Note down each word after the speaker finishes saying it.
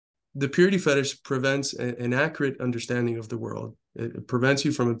the purity fetish prevents an accurate understanding of the world. It prevents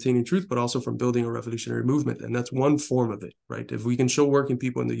you from obtaining truth, but also from building a revolutionary movement. And that's one form of it, right? If we can show working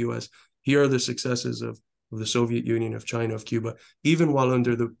people in the US, here are the successes of the Soviet Union, of China, of Cuba, even while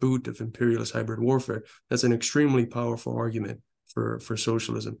under the boot of imperialist hybrid warfare, that's an extremely powerful argument for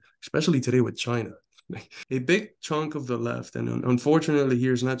socialism, especially today with China. A big chunk of the left, and unfortunately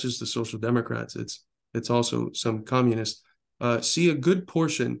here is not just the Social Democrats, it's also some communists, see a good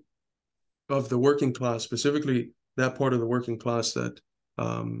portion of the working class, specifically that part of the working class that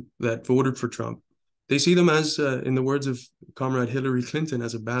voted for Trump. They see them as, in the words of Comrade Hillary Clinton,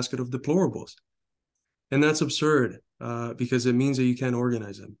 as a basket of deplorables. And that's absurd because it means that you can't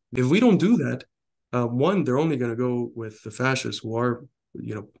organize them. If we don't do that, one, they're only going to go with the fascists, who are,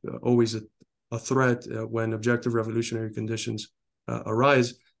 always a threat when objective revolutionary conditions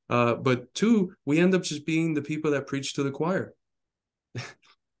arise. But two, we end up just being the people that preach to the choir.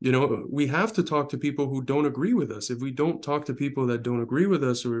 We have to talk to people who don't agree with us. If we don't talk to people that don't agree with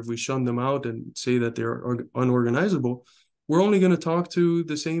us, or if we shun them out and say that they're unorganizable, we're only going to talk to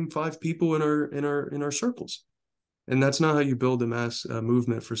the same 5 people in our circles. And that's not how you build a mass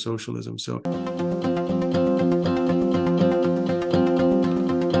movement for socialism. So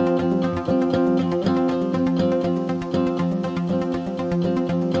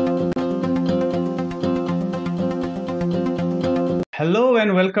hello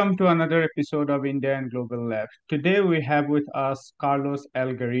and welcome to another episode of India and Global Left. Today we have with us Carlos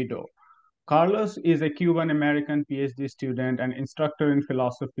L. Garrido. Carlos is a Cuban-American PhD student and instructor in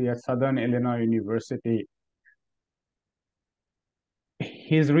philosophy at Southern Illinois University.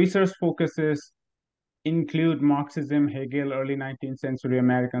 His research focuses include Marxism, Hegel, early 19th century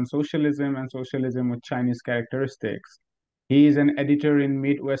American socialism, and socialism with Chinese characteristics. He is an editor in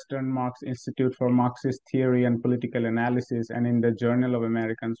Midwestern Marx Institute for Marxist Theory and Political Analysis and in the Journal of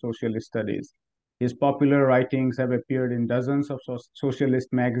American Socialist Studies. His popular writings have appeared in dozens of socialist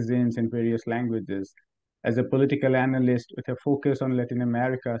magazines in various languages. As a political analyst with a focus on Latin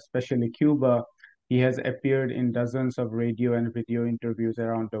America, especially Cuba, he has appeared in dozens of radio and video interviews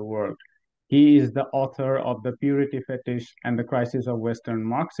around the world. He is the author of The Purity Fetish and the Crisis of Western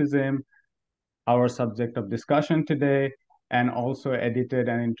Marxism, our subject of discussion today, and also edited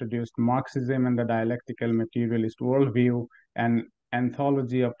and introduced Marxism and the Dialectical Materialist Worldview, an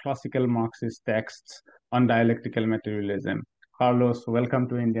anthology of classical Marxist texts on dialectical materialism. Carlos, welcome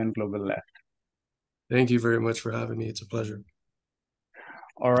to Indian Global Left. Thank you very much for having me. It's a pleasure.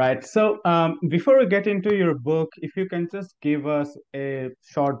 All right. So before we get into your book, if you can just give us a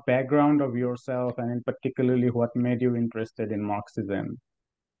short background of yourself and in particularly what made you interested in Marxism.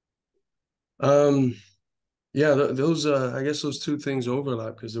 Yeah, those I guess those two things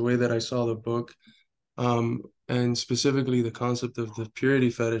overlap, because the way that I saw the book, and specifically the concept of the purity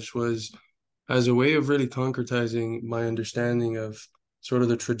fetish, was as a way of really concretizing my understanding of sort of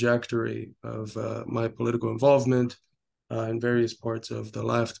the trajectory of my political involvement in various parts of the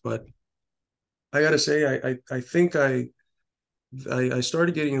left. But I gotta say, I think I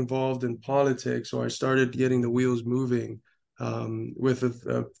started getting involved in politics, or I started getting the wheels moving with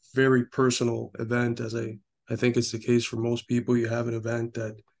a very personal event, as I think it's the case for most people. You have an event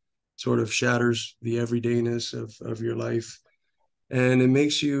that sort of shatters the everydayness of your life, and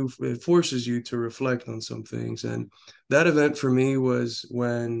it forces you to reflect on some things. And that event for me was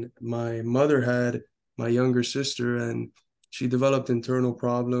when my mother had my younger sister, and she developed internal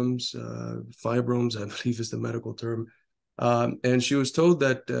problems, fibromes, I believe is the medical term. And she was told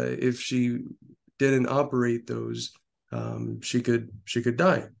that if she didn't operate those, she could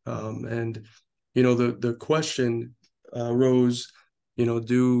die. And the question rose,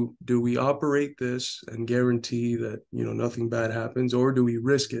 do we operate this and guarantee that nothing bad happens, or do we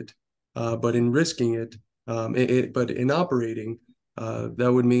risk it? But in risking it, but in operating,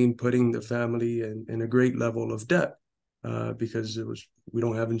 that would mean putting the family in a great level of debt, because we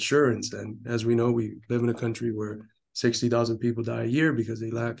don't have insurance, and as we know, we live in a country where 60,000 people die a year because they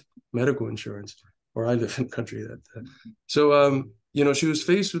lack medical insurance. Or I live in a country that. So she was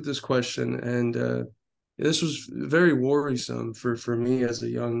faced with this question, and this was very worrisome for me as a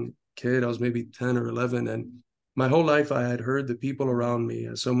young kid. I was maybe 10 or 11, and my whole life I had heard the people around me,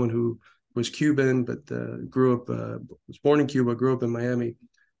 as someone who was Cuban but was born in Cuba, grew up in Miami.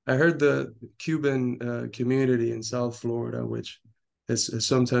 I heard the Cuban community in South Florida, which is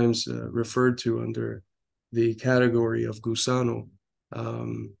sometimes referred to under the category of gusano,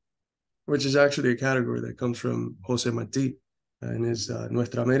 which is actually a category that comes from Jose Marti in his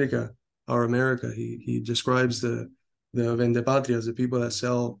Nuestra America, Our America. He describes the vendepatrias, the people that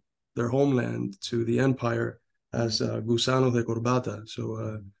sell their homeland to the empire, as gusanos de corbata.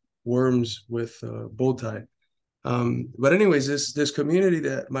 So worms with bow tie. But anyways, this community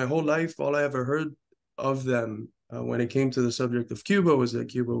that my whole life, all I ever heard of them when it came to the subject of Cuba was that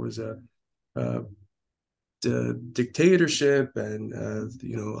Cuba was a dictatorship and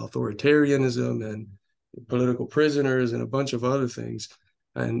authoritarianism and political prisoners and a bunch of other things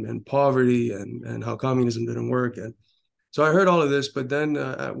and poverty and how communism didn't work. And so I heard all of this, but then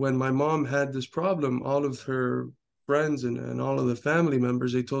when my mom had this problem, all of her friends and all of the family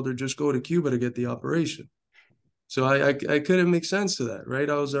members, they told her just go to Cuba to get the operation. So I couldn't make sense to that, right?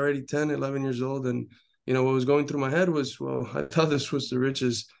 I was already 10, 11 years old. And, what was going through my head was, well, I thought this was the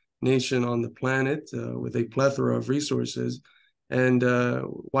richest nation on the planet with a plethora of resources. And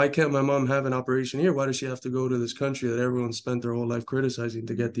why can't my mom have an operation here? Why does she have to go to this country that everyone spent their whole life criticizing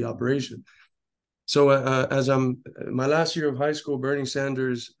to get the operation? So as I'm my last year of high school, Bernie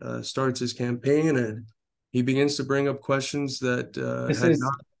Sanders starts his campaign and he begins to bring up questions that This had is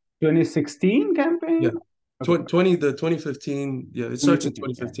not, 2016 campaign? yeah, Okay, 2015, yeah, it starts in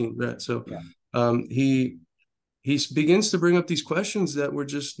 2015. Yeah, 2015, right? So yeah. he begins to bring up these questions that were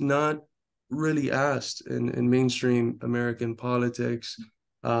just not really asked in mainstream American politics.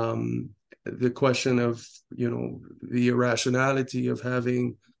 The question of, the irrationality of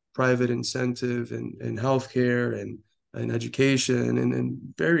having private incentive in healthcare and education and in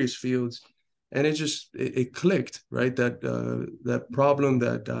various fields. And it clicked, right? That problem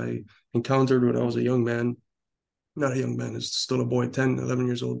that I encountered when I was a young man, not a young man, is still a boy, 10, 11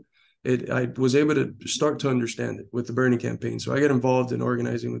 years old. I was able to start to understand it with the Bernie campaign. So I get involved in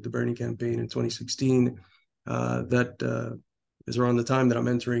organizing with the Bernie campaign in 2016. That is around the time that I'm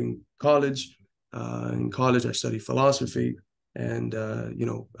entering college. In college, I studied philosophy, and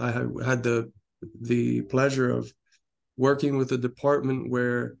I had the pleasure of working with a department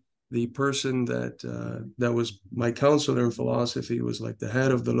where the person that was my counselor in philosophy was like the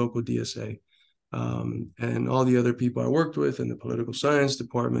head of the local DSA. And all the other people I worked with in the political science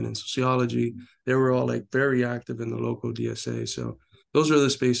department and sociology, they were all like very active in the local DSA. So those are the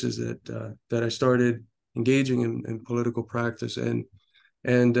spaces that I started engaging in political practice. And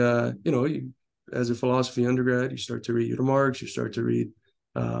as a philosophy undergrad, you start to read your Marx, you start to read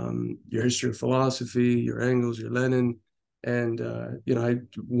your history of philosophy, your Engels, your Lenin. And I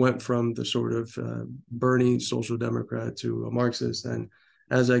went from the sort of Bernie social democrat to a Marxist. And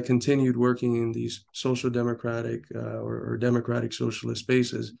as I continued working in these social democratic or democratic socialist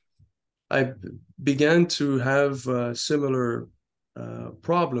spaces, I began to have similar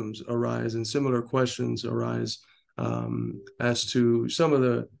problems arise and similar questions arise as to some of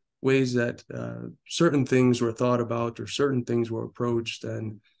the ways that certain things were thought about or certain things were approached.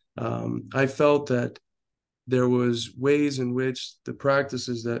 And I felt that there was ways in which the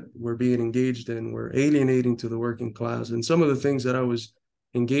practices that were being engaged in were alienating to the working class. And some of the things that I was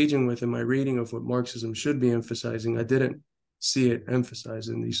engaging with in my reading of what Marxism should be emphasizing, I didn't see it emphasized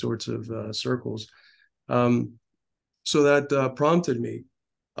in these sorts of circles. So that prompted me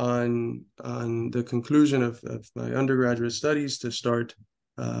on the conclusion of my undergraduate studies to start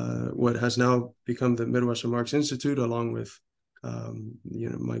what has now become the Midwestern Marx Institute, along with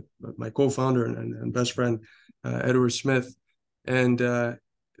my co-founder and best friend Edward Smith. And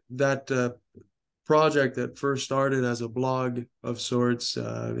that project that first started as a blog of sorts,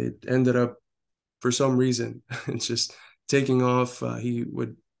 it ended up for some reason it's just taking off. He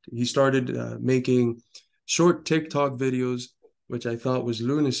started making short TikTok videos, which I thought was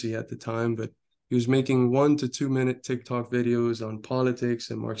lunacy at the time, but he was making 1 to 2 minute TikTok videos on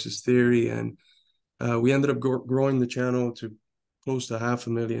politics and Marxist theory. And we ended up growing the channel to close to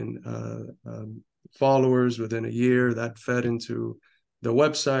 500,000 followers within a year. That fed into the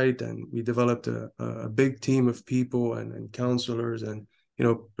website, and we developed a big team of people and counselors and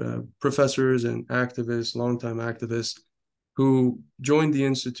professors and activists, longtime activists, who joined the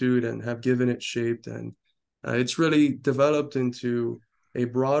institute and have given it shape. And it's really developed into a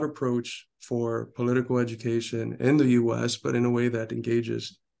broad approach for political education in the U.S., but in a way that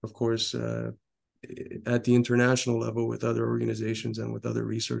engages, of course, at the international level with other organizations and with other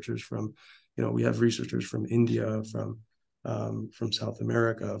researchers from, we have researchers from India, from South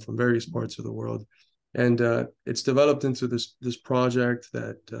America, from various parts of the world. And it's developed into this project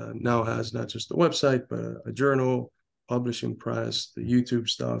that now has not just a website, but a journal, publishing press, the YouTube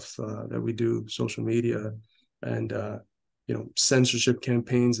stuff that we do, social media, and censorship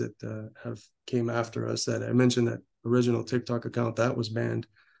campaigns that have came after us. That I mentioned, that original TikTok account that was banned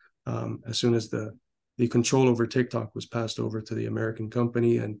as soon as the control over TikTok was passed over to the American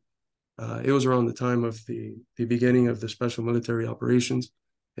company. And it was around the time of the beginning of the special military operations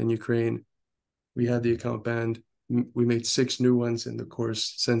in Ukraine. We had the account banned. we made 6 new ones in the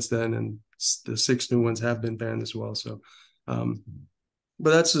course since then, and the 6 new ones have been banned as well. So, um,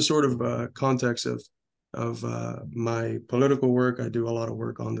 but that's the sort of context of my political work. I do a lot of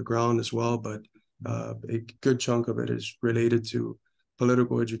work on the ground as well, but a good chunk of it is related to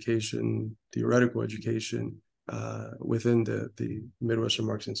political education, theoretical education within the Midwestern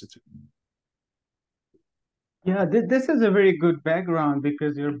Marx Institute. Yeah, this is a very good background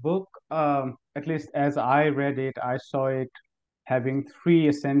because your book, at least as I read it, I saw it having three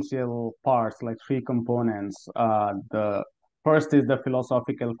essential parts, like three components. The first is the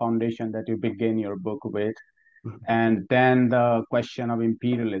philosophical foundation that you begin your book with, and then the question of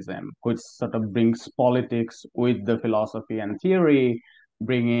imperialism, which sort of brings politics with the philosophy and theory,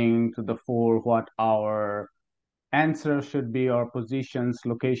 bringing to the fore what our answer should be, or positions,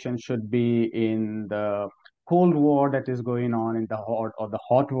 location should be in the Cold War that is going on, in the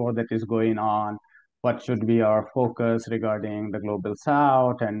hot war that is going on, what should be our focus regarding the global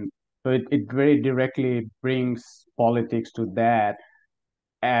south. And so it very directly brings politics to that,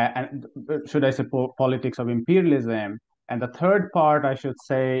 and should I say politics of imperialism. And the third part, I should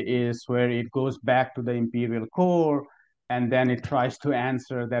say, is where it goes back to the imperial core, and then it tries to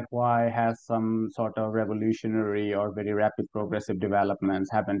answer that why has some sort of revolutionary or very rapid progressive developments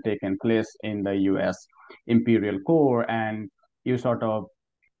haven't taken place in the US imperial core, and you sort of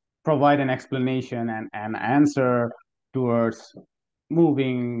provide an explanation and an answer towards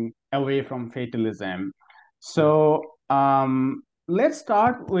moving away from fatalism. So let's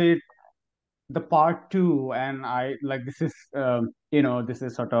start with the part two, and I like this is this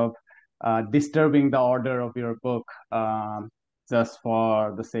is sort of disturbing the order of your book, just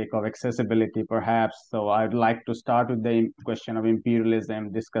for the sake of accessibility, perhaps. So I'd like to start with the question of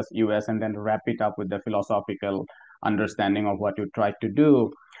imperialism, discuss US, and then wrap it up with the philosophical understanding of what you tried to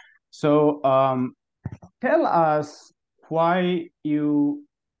do. So tell us why you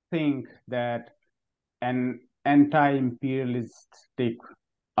think that an anti-imperialistic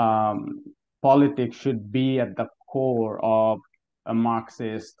um, politics should be at the core of a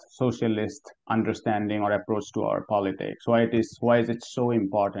Marxist socialist understanding or approach to our politics. Why is it so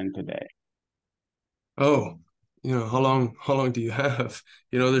important today? Oh, how long do you have?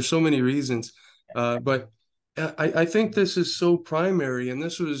 There's so many reasons. But I think this is so primary, and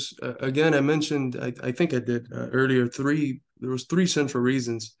this was again, I mentioned, I think I did earlier, there was three central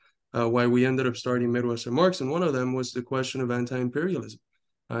reasons why we ended up starting Midwestern Marx, and one of them was the question of anti-imperialism,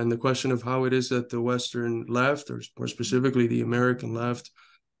 and the question of how it is that the Western left, or more specifically the American left,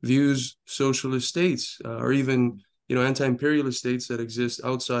 views socialist states, or even anti-imperialist states that exist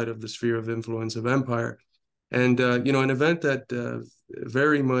outside of the sphere of influence of empire. And an event that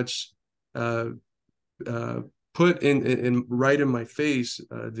very much uh, uh, put in right in my face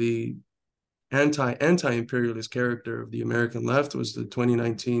the anti-imperialist character of the American left was the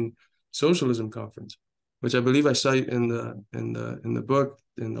 2019 Socialism Conference, which I believe I cite in the book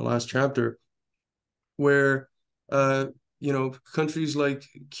in the last chapter, where countries like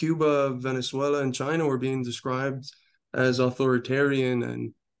Cuba, Venezuela, and China were being described as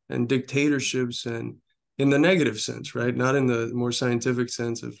authoritarian and dictatorships, and in the negative sense, right? Not in the more scientific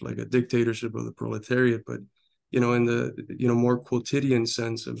sense of like a dictatorship of the proletariat, but in the more quotidian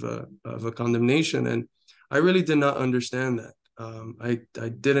sense of a condemnation. And I really did not understand that. I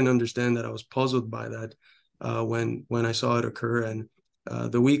didn't understand that. I was puzzled by that when I saw it occur. And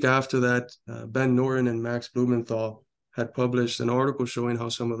the week after that, Ben Noren and Max Blumenthal had published an article showing how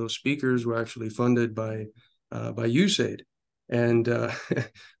some of those speakers were actually funded by USAID, and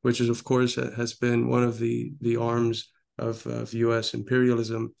which is, of course, has been one of the arms of U.S.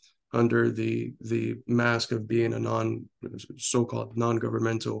 imperialism under the mask of being a so-called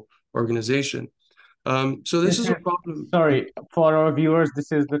non-governmental organization. So this This is a is, problem sorry, for our viewers,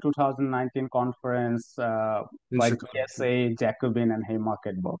 this is the 2019 conference in by Chicago. BSA, Jacobin, and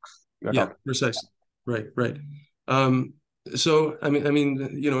Haymarket books you're Yeah, talking. precisely. Right, right. Um, so I mean,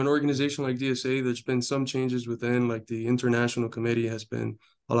 an organization like DSA, there's been some changes within, like the international committee has been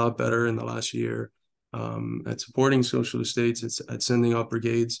a lot better in the last year at supporting socialist states, it's at sending out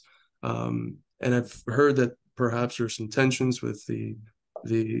brigades. And I've heard that perhaps there's some tensions with the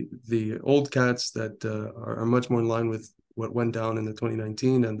old cats that are much more in line with what went down in the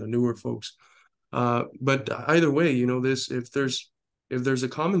 2019 and the newer folks. But either way, this if there's a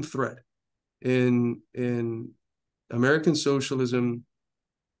common thread in American socialism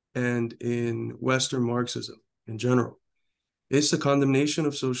and in Western Marxism in general, it's the condemnation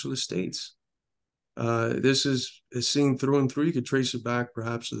of socialist states. This is seen through and through. You could trace it back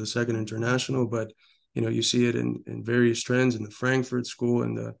perhaps to the Second International, but you see it in various trends in the Frankfurt School,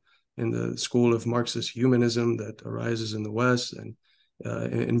 in in the school of Marxist humanism that arises in the West, and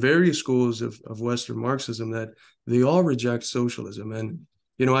in various schools of Western Marxism, that they all reject socialism. And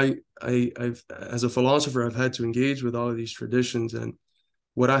I've as a philosopher, I've had to engage with all of these traditions, and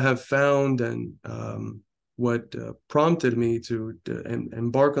what I have found, and what prompted me to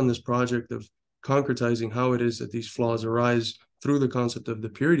embark on this project of concretizing how it is that these flaws arise through the concept of the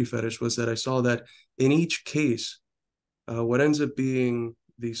purity fetish, was that I saw that in each case, what ends up being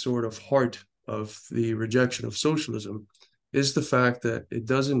the sort of heart of the rejection of socialism is the fact that it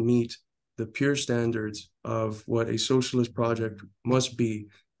doesn't meet the pure standards of what a socialist project must be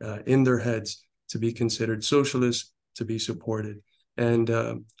in their heads to be considered socialist, to be supported. And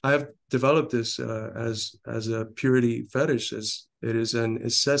I have developed this as a purity fetish, as it is an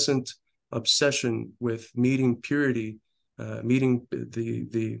incessant obsession with meeting purity, meeting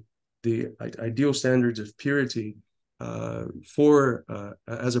the ideal standards of purity for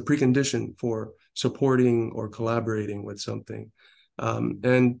as a precondition for supporting or collaborating with something.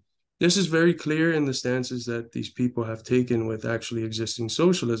 And this is very clear in the stances that these people have taken with actually existing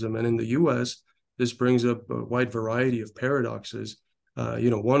socialism. And in the US, this brings up a wide variety of paradoxes,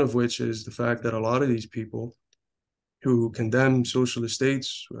 one of which is the fact that a lot of these people who condemn socialist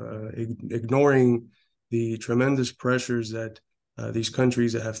states, ignoring the tremendous pressures that these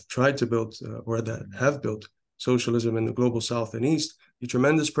countries that have tried to build or that have built socialism in the global South and East, the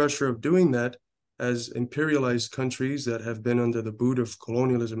tremendous pressure of doing that as imperialized countries that have been under the boot of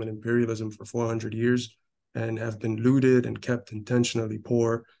colonialism and imperialism for 400 years and have been looted and kept intentionally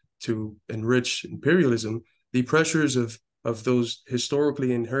poor to enrich imperialism, the pressures of those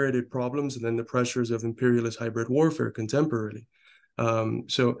historically inherited problems, and then the pressures of imperialist hybrid warfare contemporarily.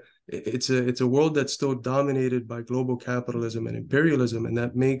 So it's a world that's still dominated by global capitalism and imperialism, and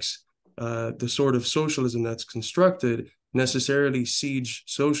that makes the sort of socialism that's constructed necessarily siege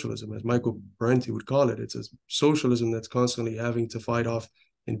socialism, as Michael Parenti would call it. It's a socialism that's constantly having to fight off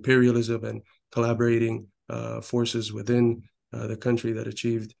imperialism and collaborating forces within the country that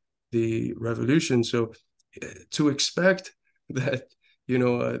achieved the revolution. So to expect that,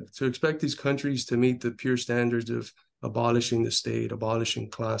 to expect these countries to meet the pure standards of abolishing the state, abolishing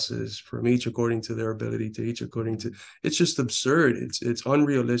classes from each according to their ability, to each according to, it's just absurd. It's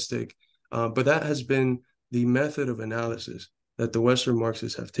unrealistic. But that has been the method of analysis that the Western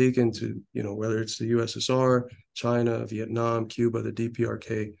Marxists have taken to, whether it's the USSR, China, Vietnam, Cuba, the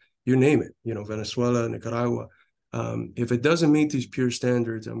DPRK, you name it, Venezuela, Nicaragua. If it doesn't meet these pure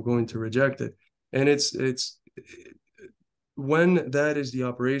standards, I'm going to reject it. And it's when that is the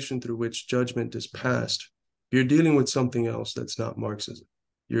operation through which judgment is passed, you're dealing with something else that's not Marxism.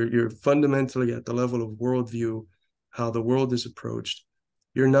 You're fundamentally at the level of worldview, how the world is approached.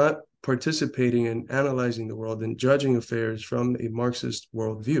 You're not participating in analyzing the world and judging affairs from a Marxist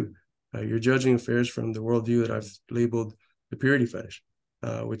worldview. You're judging affairs from the worldview that I've labeled the purity fetish,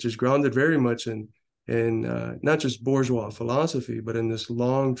 which is grounded very much in not just bourgeois philosophy, but in this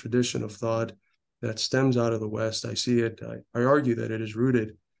long tradition of thought that stems out of the West. I see it. I argue that it is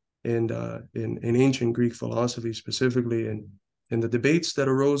rooted in ancient Greek philosophy, specifically in the debates that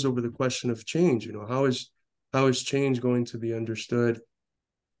arose over the question of change. How is change going to be understood?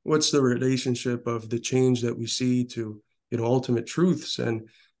 What's the relationship of the change that we see to ultimate truths? And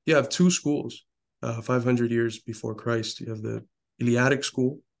you have two schools 500 years before Christ. You have the Eleatic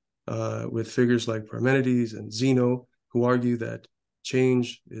school with figures like Parmenides and Zeno, who argue that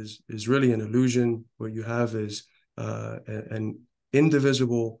change is really an illusion. What you have is an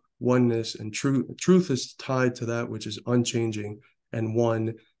indivisible oneness, and truth is tied to that which is unchanging and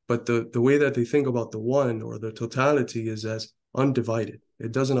one. But the way that they think about the one, or the totality, is as undivided.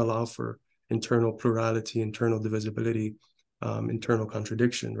 It doesn't allow for internal plurality, internal divisibility, internal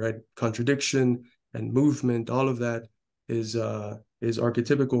contradiction, right? Contradiction and movement, all of that is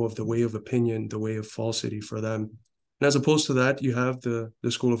archetypical of the way of opinion, the way of falsity for them. And as opposed to that, you have the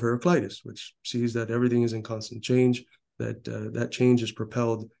school of Heraclitus, which sees that everything is in constant change, that change is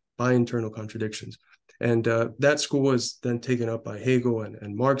propelled by internal contradictions. And that school is then taken up by Hegel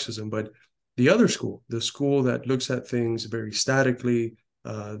and Marxism. But the other school, the school that looks at things very statically,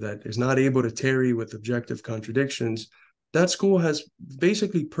 that is not able to tarry with objective contradictions, that school has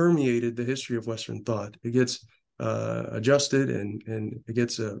basically permeated the history of Western thought. It gets adjusted and it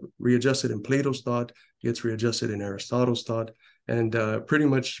gets readjusted in Plato's thought, it gets readjusted in Aristotle's thought. And pretty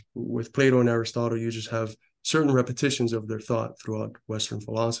much with Plato and Aristotle, you just have certain repetitions of their thought throughout Western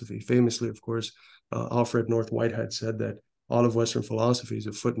philosophy. Famously, of course, Alfred North Whitehead said that all of Western philosophy is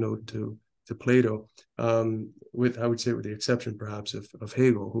a footnote to Plato, with, I would say, with the exception perhaps of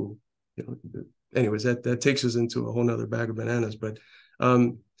Hegel, who, anyways, that takes us into a whole nother bag of bananas. But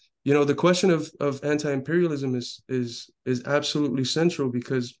the question of anti-imperialism is absolutely central,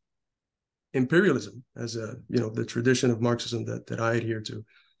 because imperialism, as the tradition of Marxism that I adhere to,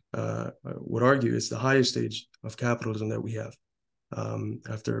 would argue it's the highest stage of capitalism that we have.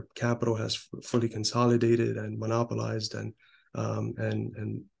 After capital has fully consolidated and monopolized and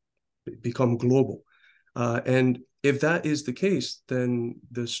become global. And if that is the case, then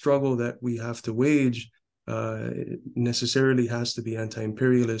the struggle that we have to wage necessarily has to be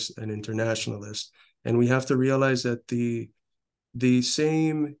anti-imperialist and internationalist. And we have to realize that the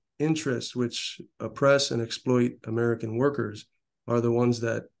same interests which oppress and exploit American workers are the ones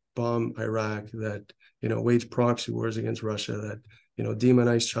that bomb Iraq, that wage proxy wars against Russia, that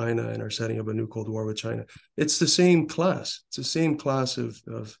demonize China and are setting up a new Cold War with China. It's the same class. It's the same class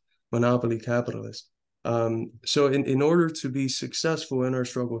of monopoly capitalists. So in order to be successful in our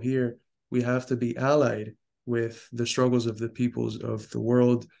struggle here, we have to be allied with the struggles of the peoples of the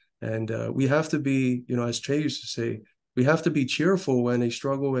world. And we have to be, as Che used to say, we have to be cheerful when a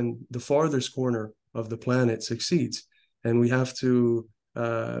struggle in the farthest corner of the planet succeeds. And we have to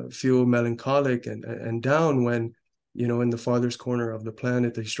feel melancholic and down when, in the farthest corner of the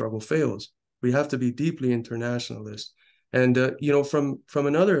planet, a struggle fails. We have to be deeply internationalist. And, from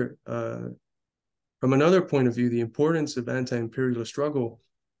another point of view, the importance of anti-imperialist struggle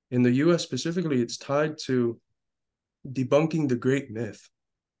in the US specifically, it's tied to debunking the great myth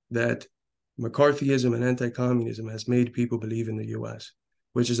that McCarthyism and anti-communism has made people believe in the US,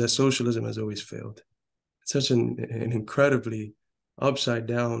 which is that socialism has always failed. It's such an incredibly upside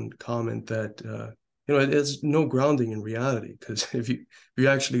down comment that it has no grounding in reality, because if you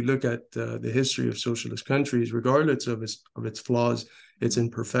actually look at the history of socialist countries, regardless of its flaws, its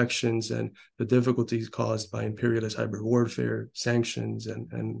imperfections, and the difficulties caused by imperialist hybrid warfare, sanctions,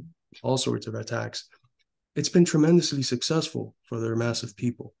 and all sorts of attacks, it's been tremendously successful for their massive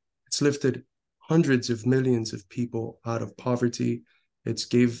people. It's lifted hundreds of millions of people out of poverty. It's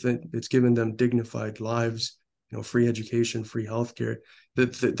given them dignified lives, free education, free healthcare,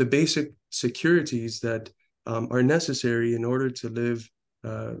 the basic securities that are necessary in order to live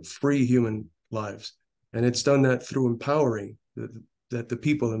free human lives. And it's done that through empowering that the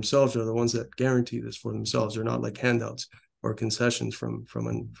people themselves are the ones that guarantee this for themselves. They're not like handouts or concessions from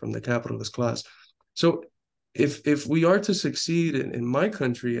the capitalist class. So if we are to succeed in my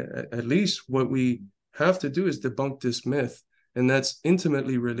country, at least what we have to do is debunk this myth. And that's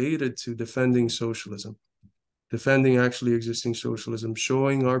intimately related to defending socialism, defending actually existing socialism,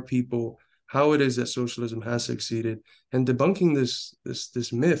 showing our people how it is that socialism has succeeded, and debunking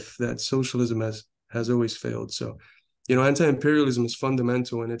this myth that socialism has always failed. So, anti-imperialism is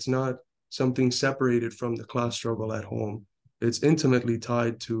fundamental, and it's not something separated from the class struggle at home. It's intimately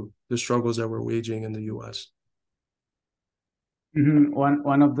tied to the struggles that we're waging in the US.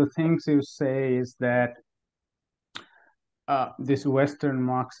 One of the things you say is that this Western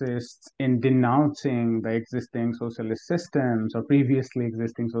Marxists, in denouncing the existing socialist systems or previously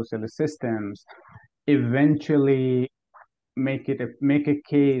existing socialist systems, eventually make a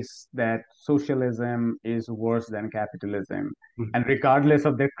case that socialism is worse than capitalism. Mm-hmm. And regardless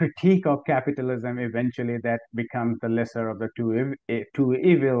of their critique of capitalism, eventually that becomes the lesser of the two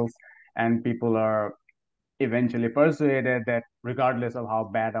evils, and people are eventually persuaded that regardless of how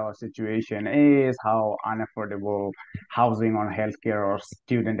bad our situation is, how unaffordable housing or healthcare or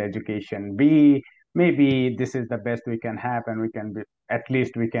student education be, maybe this is the best we can have, and we can be, at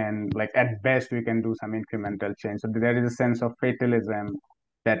least we can, like, at best we can do some incremental change. So there is a sense of fatalism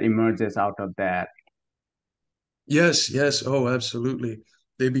that emerges out of that. Yes. Oh, absolutely.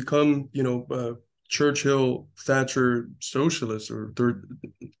 They become, Churchill, Thatcher socialists, or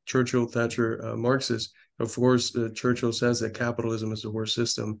Churchill, Thatcher Marxists. Of course, Churchill says that capitalism is the worst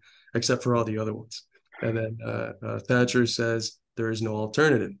system, except for all the other ones. And then Thatcher says there is no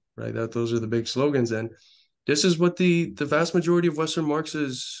alternative, right? Those are the big slogans. And this is what the vast majority of Western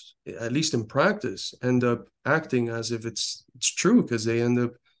Marxists, at least in practice, end up acting as if it's true, because they end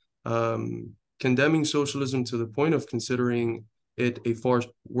up condemning socialism to the point of considering it a far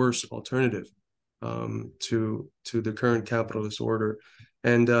worse alternative to the current capitalist order.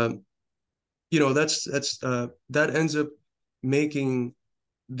 And that ends up making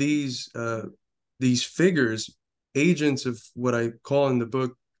these figures agents of what I call in the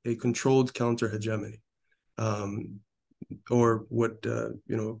book a controlled counter hegemony, or what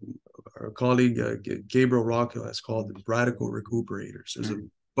our colleague Gabriel Rockwell has called radical recuperators. There's a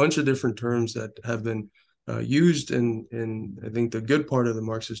bunch of different terms that have been used in I think the good part of the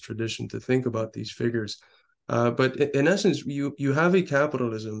Marxist tradition to think about these figures. But in essence, you have a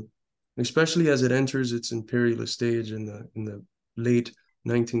capitalism, especially as it enters its imperialist stage in the late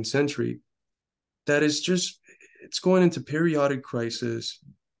 19th century that is just, it's going into periodic crisis.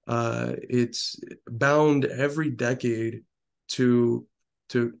 It's bound every decade to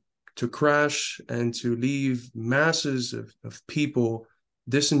to to crash and to leave masses of people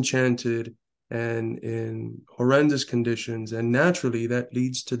disenchanted and in horrendous conditions. And naturally, that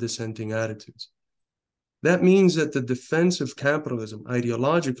leads to dissenting attitudes. That means that the defense of capitalism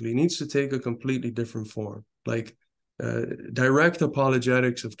ideologically needs to take a completely different form. Like direct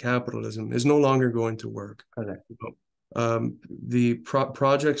apologetics of capitalism is no longer going to work. Correct. The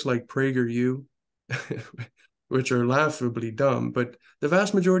projects like PragerU, which are laughably dumb, but the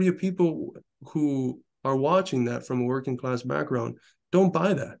vast majority of people who are watching that from a working class background don't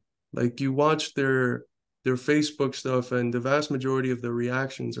buy that. Like you watch their Facebook stuff, and the vast majority of the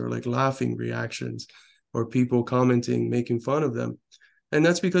reactions are like laughing reactions or people commenting, making fun of them. And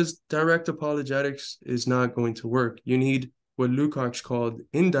that's because direct apologetics is not going to work. You need what Lukács called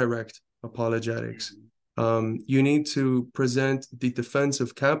indirect apologetics. You need to present the defense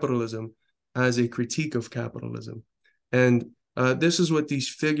of capitalism as a critique of capitalism. And this is what these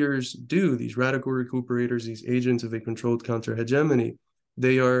figures do, these radical recuperators, these agents of a controlled counter-hegemony.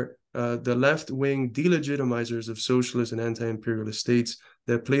 They are the left-wing delegitimizers of socialist and anti-imperialist states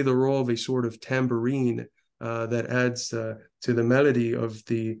that play the role of a sort of tambourine that adds to the melody of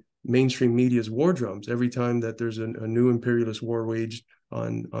the mainstream media's war drums every time that there's a new imperialist war waged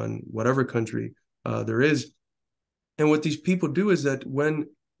on whatever country there is. And what these people do is that when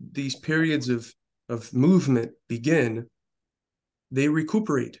these periods of movement begin, they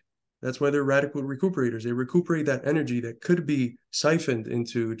recuperate. That's why they're radical recuperators. They recuperate that energy that could be siphoned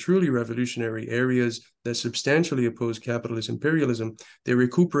into truly revolutionary areas that substantially oppose capitalist imperialism. They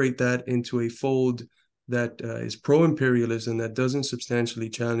recuperate that into a fold that is pro-imperialism, that doesn't substantially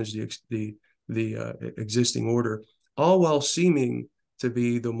challenge the existing order, all while seeming to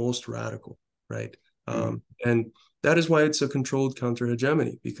be the most radical, right? And that is why it's a controlled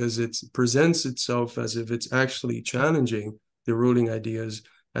counter-hegemony, because it presents itself as if it's actually challenging the ruling ideas,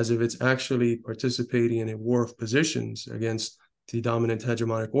 as if it's actually participating in a war of positions against the dominant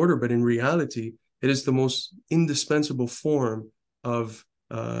hegemonic order. But in reality, it is the most indispensable form of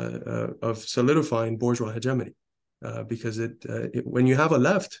solidifying bourgeois hegemony, because when you have a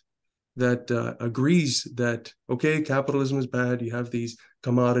left that agrees that, okay, capitalism is bad, you have these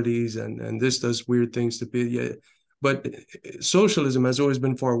commodities and this does weird things to be, yeah, but socialism has always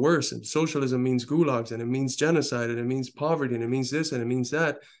been far worse, and socialism means gulags, and it means genocide, and it means poverty, and it means this, and it means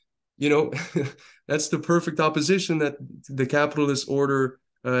that. You know, that's the perfect opposition that the capitalist order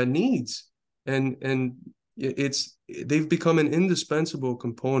needs, and they've become an indispensable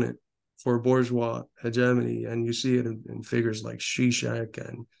component for bourgeois hegemony, and you see it in figures like Zizek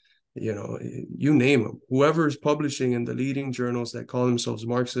and you name them. Whoever is publishing in the leading journals that call themselves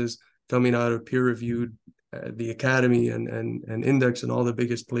Marxist, coming out of peer-reviewed the Academy and Index and all the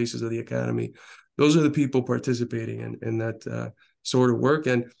biggest places of the Academy, those are the people participating in that sort of work.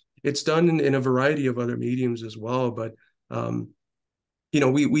 And it's done in a variety of other mediums as well. But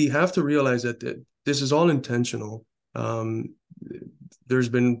we have to realize that this is all intentional. There's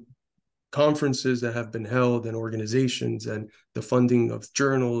been conferences that have been held and organizations and the funding of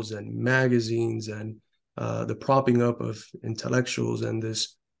journals and magazines and the propping up of intellectuals and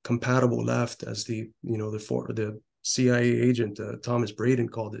this compatible left, as the CIA agent Thomas Braden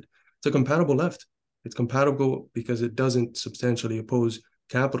called it. It's a compatible left. It's compatible because it doesn't substantially oppose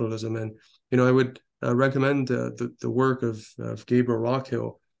capitalism. And I would recommend the work of Gabriel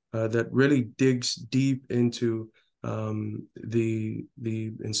Rockhill that really digs deep into the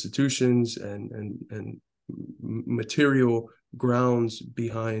institutions and material grounds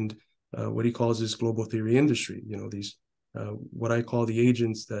behind what he calls this global theory industry. These what I call the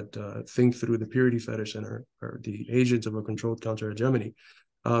agents that think through the purity fetish and are the agents of a controlled counter-hegemony.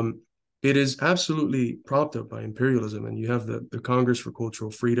 It is absolutely propped up by imperialism, and you have the Congress for Cultural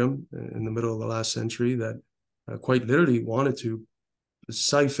Freedom in the middle of the last century that quite literally wanted to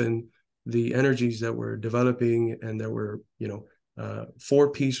siphon the energies that were developing and that were,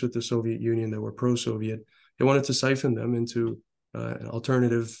 for peace with the Soviet Union, that were pro-Soviet. They wanted to siphon them into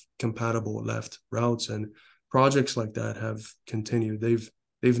alternative, compatible left routes, and projects like that have continued.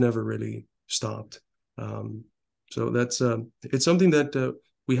 They've never really stopped. So that's it's something that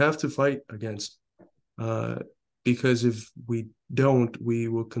we have to fight against, because if we don't, we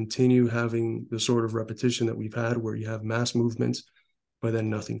will continue having the sort of repetition that we've had, where you have mass movements, but then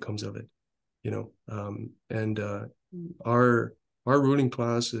nothing comes of it, and our ruling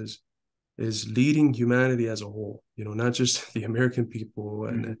class is leading humanity as a whole, not just the American people,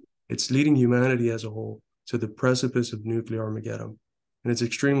 and it's leading humanity as a whole to the precipice of nuclear Armageddon. and it's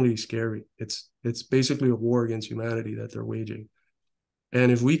extremely scary. It's basically a war against humanity that they're waging.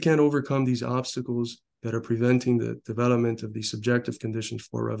 And if we can't overcome these obstacles that are preventing the development of these subjective conditions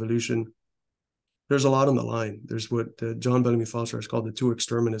for revolution, there's a lot on the line. There's what John Bellamy Foster has called the two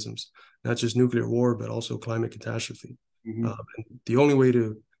exterminisms, not just nuclear war, but also climate catastrophe. Mm-hmm. And the only way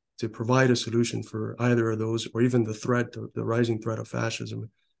to provide a solution for either of those, or even the threat, the rising threat of fascism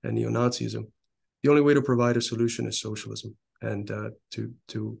and neo-Nazism, the only way to provide a solution is socialism. And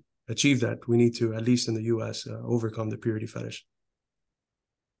to achieve that, we need to, at least in the U.S., overcome the purity fetish.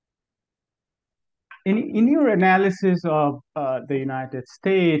 In your analysis of the United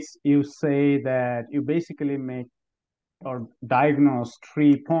States, you say that you basically make or diagnose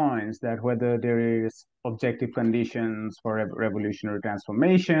 3 points: that whether there is objective conditions for revolutionary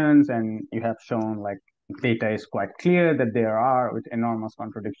transformations, and you have shown like data is quite clear that there are, with enormous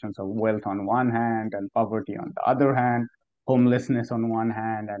contradictions of wealth on one hand and poverty on the other hand, homelessness on one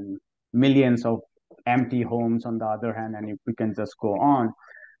hand and millions of empty homes on the other hand, and if we can just go on.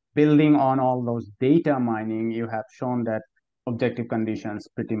 Building on all those data mining, you have shown that objective conditions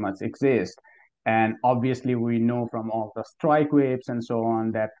pretty much exist. And obviously, we know from all the strike waves and so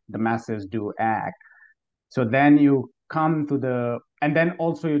on that the masses do act. So then you come to and then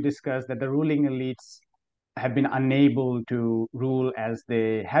also you discuss that the ruling elites have been unable to rule as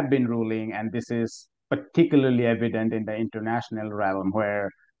they have been ruling. And this is particularly evident in the international realm, where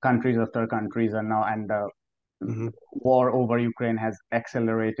countries after countries are now, and the Mm-hmm. war over Ukraine has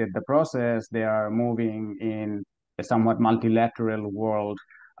accelerated the process. They are moving in a somewhat multilateral world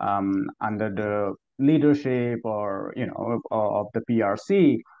under the leadership, or of the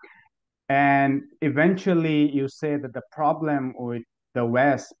PRC. And eventually, you say that the problem with the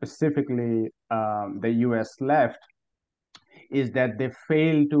West, specifically the U.S. left, is that they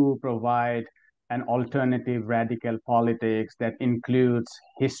fail to provide an alternative radical politics that includes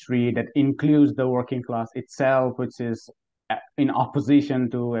history, that includes the working class itself, which is in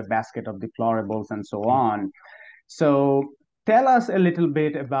opposition to a basket of deplorables and so on. So tell us a little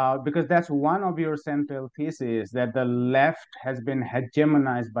bit about, because that's one of your central theses, that the left has been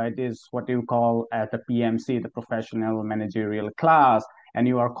hegemonized by this, what you call as the PMC, the professional managerial class, and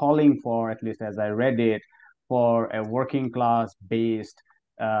you are calling for, at least as I read it, for a working class based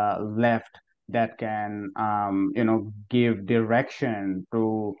left that can, give direction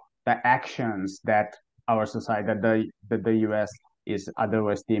to the actions that our society, that the U.S. is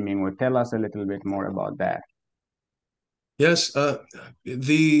otherwise teeming with. Tell us a little bit more about that. Yes,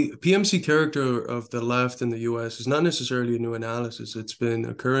 the PMC character of the left in the US is not necessarily a new analysis. It's been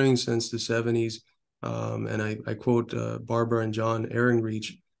occurring since the 70s. And I quote Barbara and John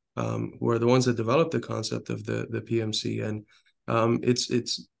Ehrenreich, who are the ones that developed the concept of the PMC. And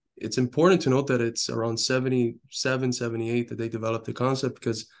it's important to note that it's around 77, 78 that they developed the concept,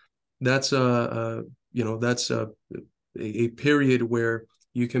 because that's that's a period where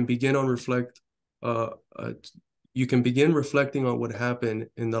you can begin on reflect you can begin reflecting on what happened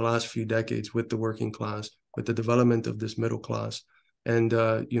in the last few decades with the working class, with the development of this middle class, and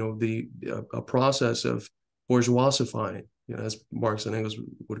a process of bourgeoisifying, as Marx and Engels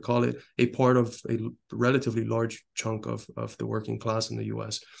would call it, a part of a relatively large chunk of the working class in the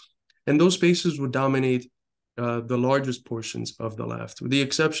U.S. And those spaces would dominate the largest portions of the left, with the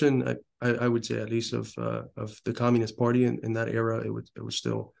exception, I would say, at least of the Communist Party in that era. It was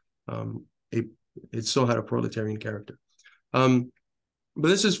still it still had a proletarian character. But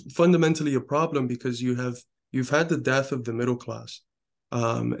this is fundamentally a problem, because you've had the death of the middle class,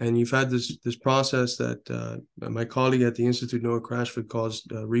 and you've had this process that my colleague at the Institute, Noah Crashford, calls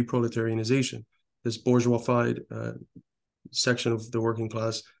reproletarianization. This bourgeoisified section of the working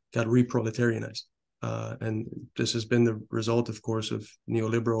class got reproletarianized. And this has been the result, of course, of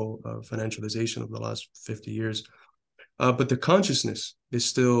neoliberal financialization of the last 50 years. But the consciousness is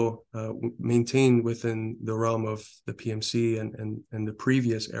still maintained within the realm of the PMC and the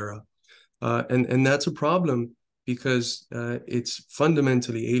previous era. And that's a problem, because it's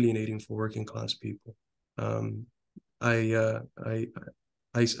fundamentally alienating for working class people. I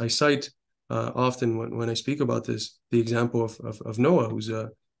cite often when I speak about this, the example of Noah, who's a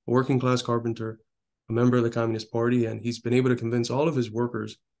working class carpenter, a member of the Communist Party, and he's been able to convince all of his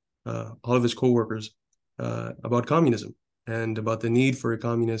workers, all of his co-workers, about communism and about the need for a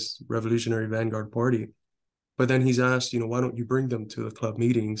communist revolutionary vanguard party. But then he's asked, why don't you bring them to the club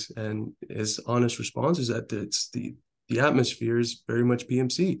meetings? And his honest response is that it's the atmosphere is very much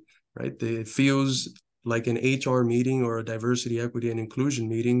PMC, right? It feels like an HR meeting or a diversity, equity, and inclusion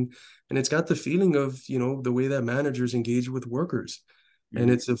meeting. And it's got the feeling of, the way that managers engage with workers. And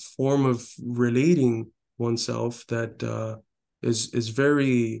it's a form of relating oneself that is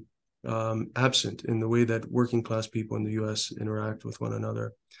very absent in the way that working class people in the U.S. interact with one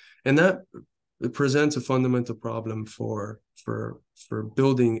another, and that it presents a fundamental problem for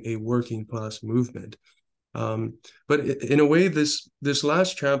building a working class movement. But in a way, this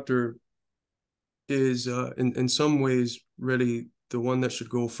last chapter is in some ways really the one that should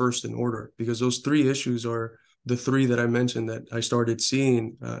go first in order, because those three issues are the three that I mentioned that I started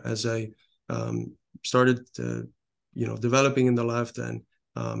seeing as I started developing in the left and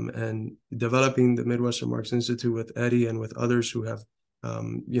developing the Midwestern Marx Institute with Eddie and with others who have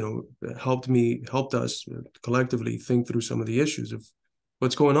helped us collectively think through some of the issues of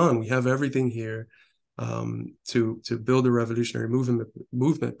what's going on. We have everything here to build a revolutionary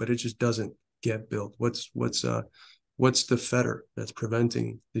movement, but it just doesn't get built. What's the fetter that's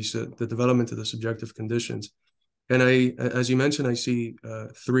preventing the development of the subjective conditions? And as you mentioned, I see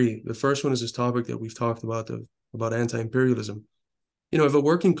three. The first one is this topic that we've talked about anti-imperialism. If a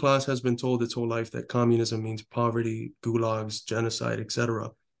working class has been told its whole life that communism means poverty, gulags, genocide, etc.,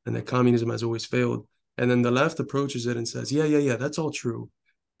 and that communism has always failed, and then the left approaches it and says, yeah, that's all true,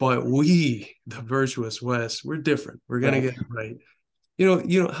 but we, the virtuous West, we're different. We're gonna get it right.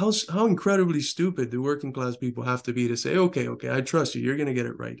 How incredibly stupid do working class people have to be to say, okay, I trust you. You're gonna get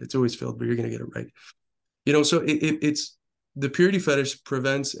it right. It's always failed, but you're gonna get it right. So it's the purity fetish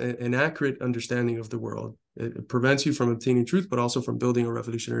prevents an accurate understanding of the world. It prevents you from obtaining truth, but also from building a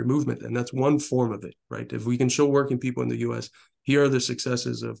revolutionary movement. And that's one form of it, right? If we can show working people in the US, here are the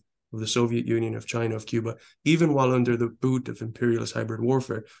successes of the Soviet Union, of China, of Cuba, even while under the boot of imperialist hybrid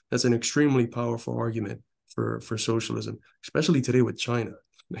warfare, that's an extremely powerful argument for socialism, especially today with China.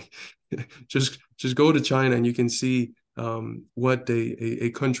 just go to China and you can see what a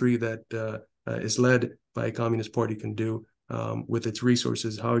country that is led by a communist party can do with its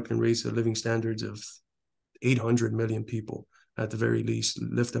resources, how it can raise the living standards of 800 million people at the very least,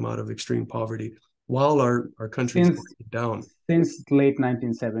 lift them out of extreme poverty while our country is down. Since late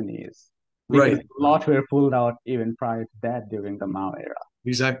 1970s. Because Right. a lot were pulled out even prior to that during the Mao era.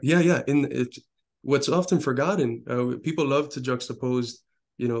 Exactly. Yeah. What's often forgotten, people love to juxtapose,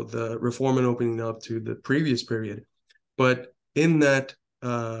 the reform and opening up to the previous period. But in that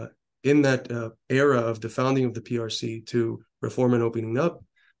era of the founding of the PRC to reform and opening up,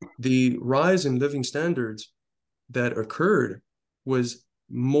 the rise in living standards that occurred was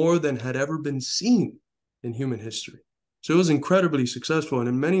more than had ever been seen in human history. So it was incredibly successful. And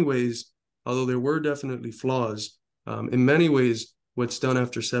in many ways, although there were definitely flaws, in many ways, what's done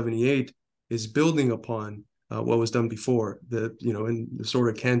after 78 is building upon what was done before. In the sort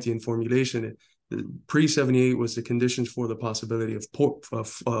of Kantian formulation, pre-78 was the conditions for the possibility of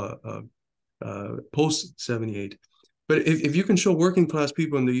post-78. But if you can show working class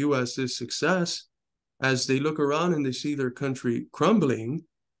people in the US this success, as they look around and they see their country crumbling,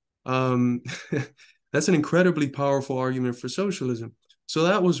 that's an incredibly powerful argument for socialism. So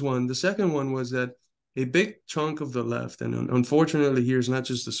that was one. The second one was that a big chunk of the left, and unfortunately here it's not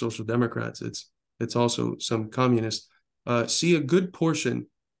just the Social Democrats, it's also some communists, see a good portion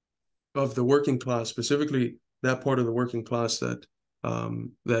of the working class, specifically that part of the working class that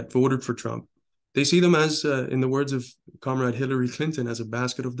voted for Trump. They see them as, in the words of Comrade Hillary Clinton, as a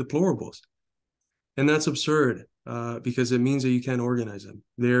basket of deplorables. And that's absurd because it means that you can't organize them.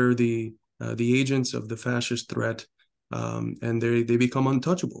 They're the agents of the fascist threat, and they become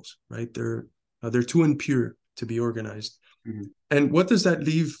untouchables, right? They're too impure to be organized. Mm-hmm. And what does that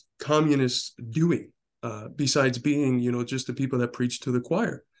leave communists doing besides being, just the people that preach to the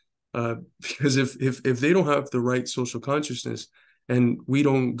choir? Because if they don't have the right social consciousness, and we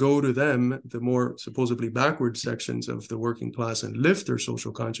don't go to them, the more supposedly backward sections of the working class, and lift their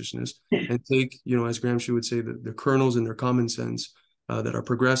social consciousness and take, as Gramsci would say, the kernels in their common sense that are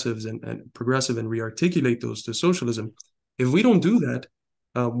progressive and re-articulate those to socialism. If we don't do that,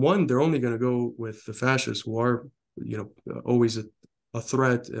 one, they're only going to go with the fascists, who are, always a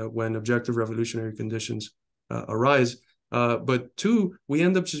threat when objective revolutionary conditions arise. But two, we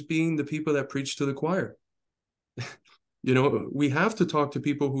end up just being the people that preach to the choir. We have to talk to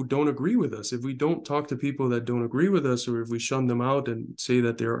people who don't agree with us. If we don't talk to people that don't agree with us, or if we shun them out and say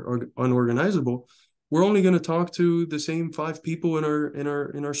that they're unorganizable, we're only going to talk to the same 5 people in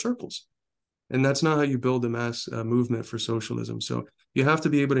our circles. And that's not how you build a mass movement for socialism. So you have to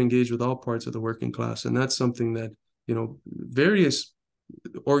be able to engage with all parts of the working class. And that's something that, various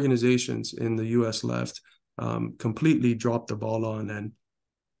organizations in the US left completely dropped the ball on. And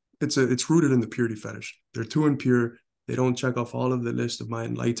it's rooted in the purity fetish. They're too impure. They don't check off all of the list of my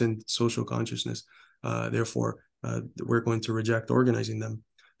enlightened social consciousness. Therefore, we're going to reject organizing them.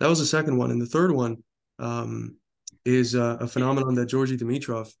 That was the second one. And the third one is a phenomenon that Georgy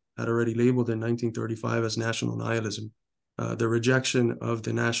Dimitrov had already labeled in 1935 as national nihilism, the rejection of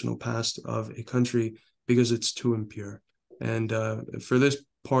the national past of a country because it's too impure. And for this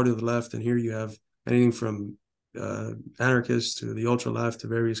part of the left, and here you have anything from anarchists to the ultra left to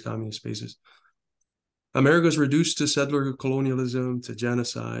various communist spaces. America is reduced to settler colonialism, to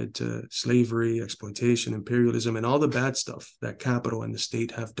genocide, to slavery, exploitation, imperialism, and all the bad stuff that capital and the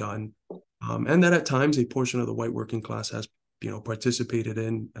state have done, and that at times a portion of the white working class has, participated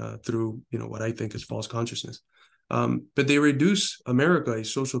in through, what I think is false consciousness. But they reduce America, a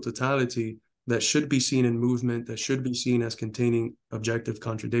social totality that should be seen in movement, that should be seen as containing objective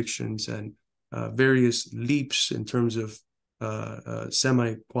contradictions and various leaps in terms of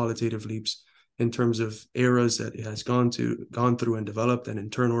semi-qualitative leaps in terms of eras that it has gone through and developed and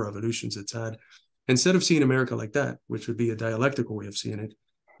internal revolutions it's had. Instead of seeing America like that, which would be a dialectical way of seeing it,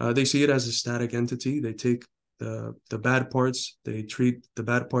 they see it as a static entity. They take the bad parts, they treat the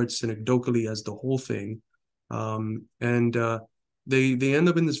bad parts anecdotally as the whole thing, and they end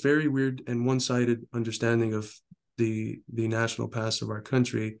up in this very weird and one-sided understanding of the national past of our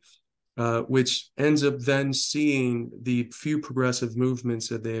country, which ends up then seeing the few progressive movements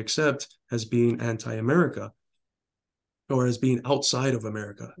that they accept as being anti-America or as being outside of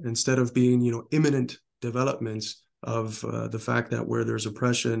America, instead of being, imminent developments of the fact that where there's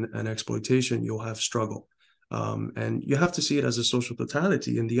oppression and exploitation, you'll have struggle. And you have to see it as a social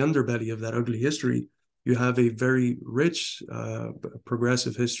totality. In the underbelly of that ugly history, you have a very rich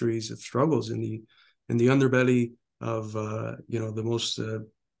progressive histories of struggles in the underbelly of the most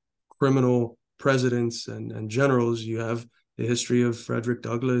criminal presidents and generals. You have the history of Frederick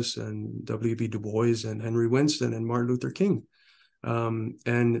Douglass and W.B. Du Bois and Henry Winston and Martin Luther King,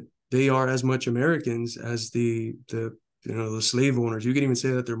 and they are as much Americans as the slave owners. You can even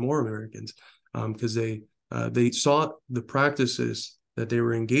say that they're more Americans because they saw the practices that they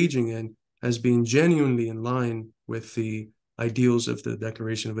were engaging in as being genuinely in line with the ideals of the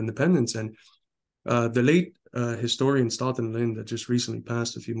Declaration of Independence. And the late historian Stoughton Lynn, that just recently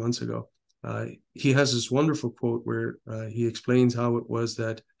passed a few months ago, he has this wonderful quote where he explains how it was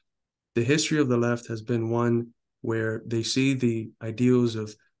that the history of the left has been one where they see the ideals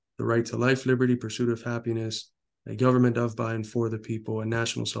of the right to life, liberty, pursuit of happiness, a government of, by, and for the people, and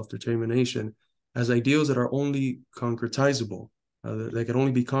national self-determination as ideals that are only concretizable, that can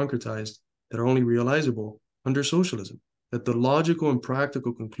only be concretized, that are only realizable under socialism. That the logical and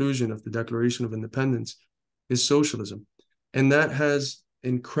practical conclusion of the Declaration of Independence is socialism. And that has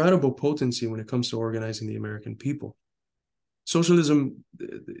incredible potency when it comes to organizing the American people. Socialism,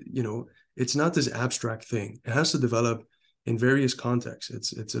 it's not this abstract thing. It has to develop in various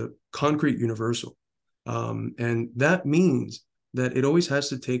contexts. It's a concrete universal. And that means that it always has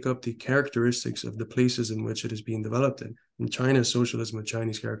to take up the characteristics of the places in which it is being developed in. In China, socialism with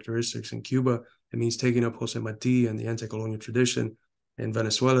Chinese characteristics. In Cuba, it means taking up Jose Marti and the anti-colonial tradition. In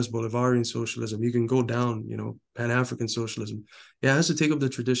Venezuela's Bolivarian socialism, you can go down, Pan-African socialism. It has to take up the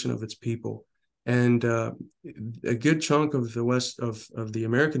tradition of its people. And a good chunk of the West, of the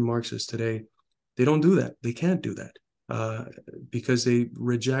American Marxists today, they don't do that. They can't do that because they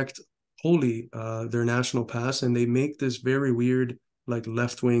reject wholly their national past, and they make this very weird, like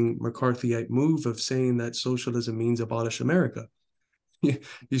left-wing McCarthyite move of saying that socialism means abolish America.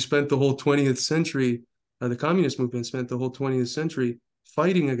 You spent the whole 20th century, the communist movement spent the whole 20th century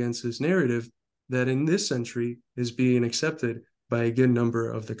fighting against this narrative that in this century is being accepted by a good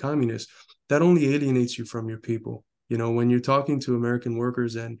number of the communists. That only alienates you from your people. When you're talking to American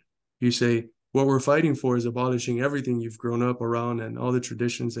workers and you say, what we're fighting for is abolishing everything you've grown up around and all the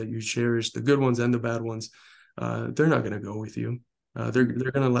traditions that you cherish, the good ones and the bad ones, they're not going to go with you. They're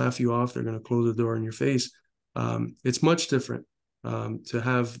going to laugh you off. They're going to close the door in your face. It's much different to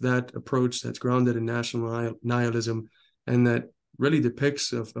have that approach that's grounded in national nihilism and that really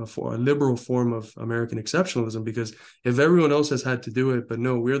depicts a liberal form of American exceptionalism, because if everyone else has had to do it, but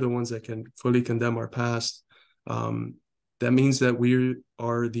no, we're the ones that can fully condemn our past, that means that we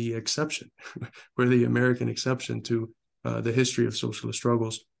are the exception. We're the American exception to the history of socialist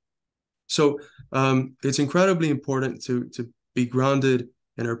struggles. So it's incredibly important to be grounded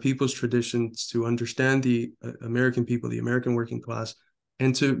in our people's traditions, to understand the American people, the American working class,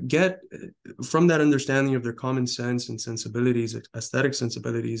 and to get from that understanding of their common sense and sensibilities, aesthetic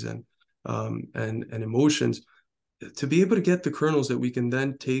sensibilities and emotions, to be able to get the kernels that we can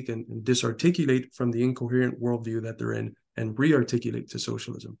then take and disarticulate from the incoherent worldview that they're in and re-articulate to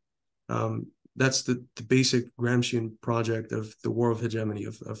socialism. That's the basic Gramscian project of the war of hegemony,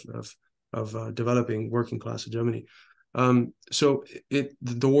 of developing working class hegemony. So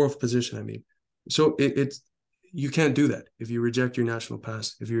the war of position, I mean. So you can't do that if you reject your national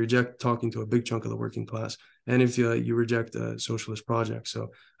past, if you reject talking to a big chunk of the working class, and if you reject a socialist project.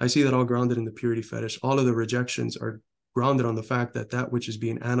 So I see that all grounded in the purity fetish. All of the rejections are grounded on the fact that that which is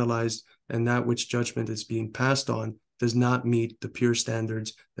being analyzed and that which judgment is being passed on does not meet the pure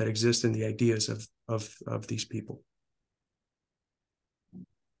standards that exist in the ideas of these people.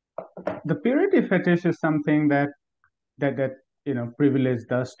 The purity fetish is something that privilege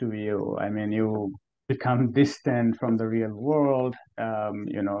does to you. I mean, you become distant from the real world.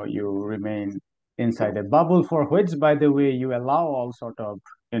 You remain inside a bubble for which, by the way, you allow all sort of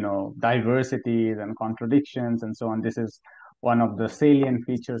diversities and contradictions and so on. This is one of the salient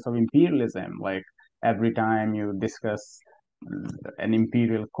features of imperialism. Like every time you discuss an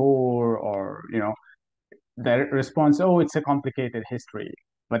imperial core, or the response, oh, it's a complicated history.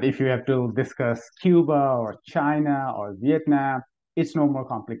 But if you have to discuss Cuba or China or Vietnam, it's no more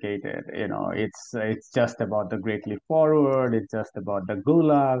complicated. It's just about the Great Leap Forward. It's just about the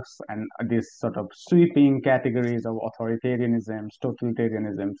gulags and these sort of sweeping categories of authoritarianisms,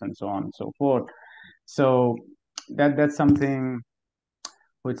 totalitarianisms, and so on and so forth. So that's something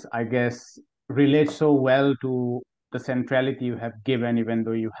which I guess relates so well to the centrality you have given, even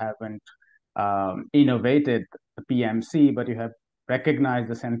though you haven't innovated the PMC, but you have recognized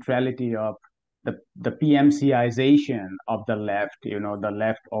the centrality of the PMCization of the left, the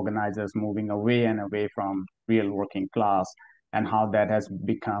left organizers moving away and away from real working class, and how that has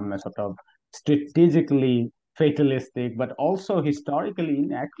become a sort of strategically fatalistic, but also historically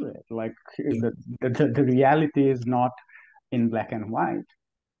inaccurate. Like Yeah. the reality is not in black and white.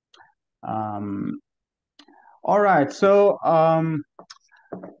 Um, all right, so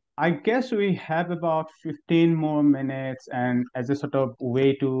I guess we have about 15 more minutes, and as a sort of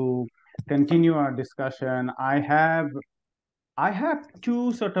way to continue our discussion, I have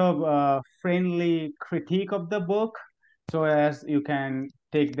two sort of friendly critique of the book, so as you can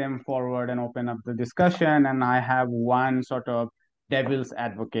take them forward and open up the discussion. And I have one sort of devil's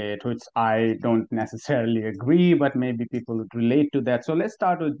advocate, which I don't necessarily agree, but maybe people would relate to that. So let's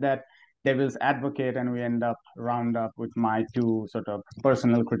start with that devil's advocate, and we round up with my two sort of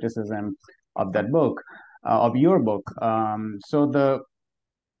personal criticism of that book, of your book. So the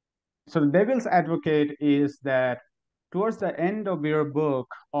devil's advocate is that towards the end of your book,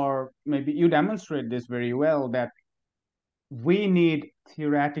 or maybe you demonstrate this very well, that we need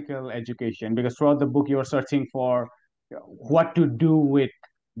theoretical education, because throughout the book you're searching for what to do with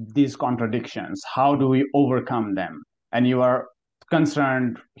these contradictions, how do we overcome them, and you are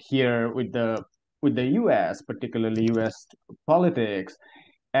concerned here with the US, particularly US politics,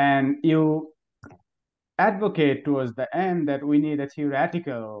 and you advocate towards the end that we need a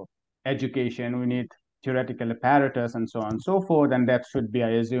theoretical education, we need theoretical apparatus, and so on and so forth, and that should be, I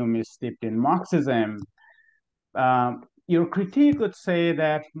assume, is steeped in Marxism. Your critique would say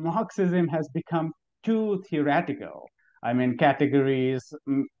that Marxism has become too theoretical. I mean, categories,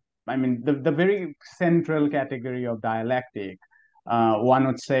 I mean, the very central category of dialectic, one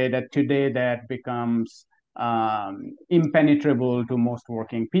would say that today that becomes impenetrable to most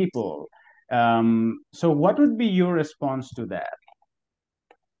working people. So what would be your response to that?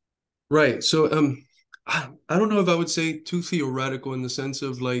 Right. So I don't know if I would say too theoretical in the sense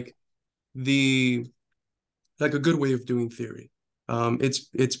of the like a good way of doing theory.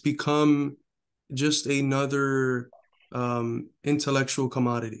 It's become just another intellectual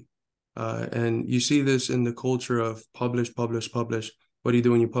commodity. And you see this in the culture of publish, publish, publish. What do you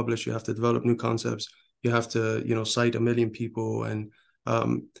do when you publish? You have to develop new concepts. You have to, cite 1 million people, and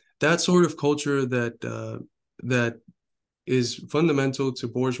that sort of culture that is fundamental to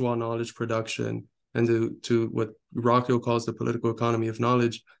bourgeois knowledge production and to what Rocco calls the political economy of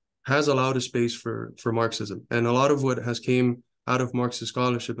knowledge, has allowed a space for Marxism. And a lot of what has came out of Marxist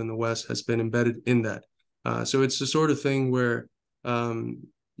scholarship in the West has been embedded in that. So it's the sort of thing where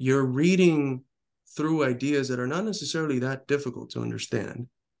you're reading through ideas that are not necessarily that difficult to understand,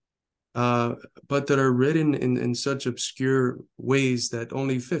 but that are written in such obscure ways that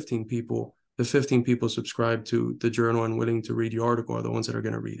only 15 people, the 15 people subscribe to the journal and willing to read your article, are the ones that are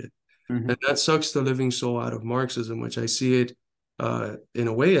going to read it. Mm-hmm. And that sucks the living soul out of Marxism, which I see it in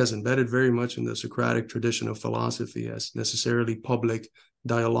a way as embedded very much in the Socratic tradition of philosophy, as necessarily public,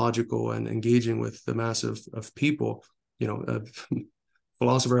 dialogical, and engaging with the mass of people.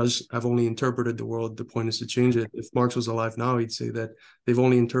 Philosophers have only interpreted the world. The point is to change it. If Marx was alive now, he'd say that they've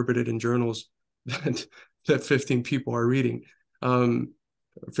only interpreted in journals that 15 people are reading,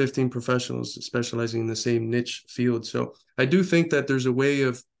 15 professionals specializing in the same niche field. So I do think that there's a way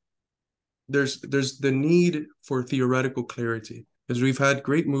of there's the need for theoretical clarity. because we've had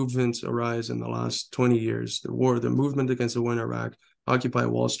great movements arise in the last 20 years. The movement against the war in Iraq, Occupy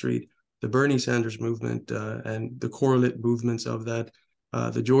Wall Street, the Bernie Sanders movement, and the correlate movements of that.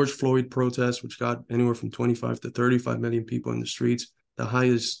 The George Floyd protests, which got anywhere from 25 to 35 million people in the streets, the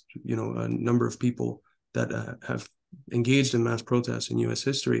highest, number of people that have engaged in mass protests in U.S.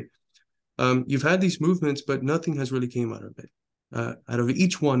 history. You've had these movements, but nothing has really came out of it. Out of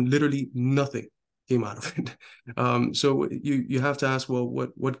each one, literally nothing came out of it. So you have to ask, well,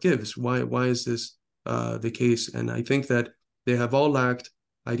 what gives? Why is this the case? And I think that they have all lacked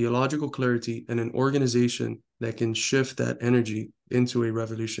ideological clarity and an organization that can shift that energy into a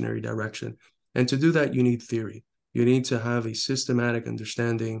revolutionary direction. And to do that, you need theory. You need to have a systematic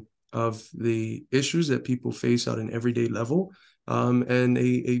understanding of the issues that people face on an everyday level, and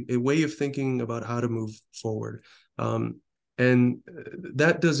a way of thinking about how to move forward. And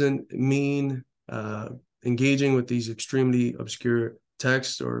that doesn't mean engaging with these extremely obscure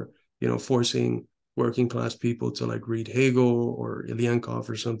texts, or forcing working class people to like read Hegel or Ilyenkov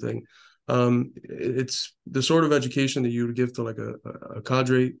or something. It's the sort of education that you would give to like a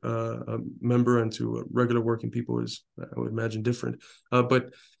cadre a member, and to regular working people is, I would imagine, different.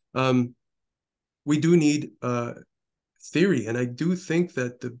 But we do need theory, and I do think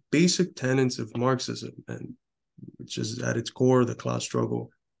that the basic tenets of Marxism, and which is at its core the class struggle,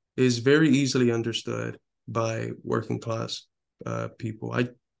 is very easily understood by working class people. I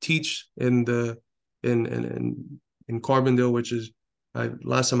teach in Carbondale, which is,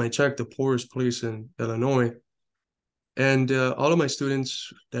 last time I checked, the poorest place in Illinois. And all of my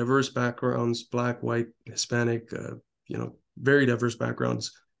students, diverse backgrounds, Black, white, Hispanic, very diverse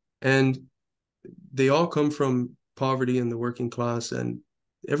backgrounds. And they all come from poverty and the working class. And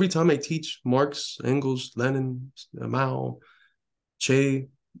every time I teach Marx, Engels, Lenin, Mao, Che,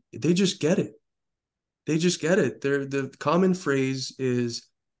 they just get it. They just get it. The common phrase is,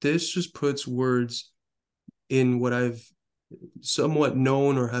 this just puts words in what I've somewhat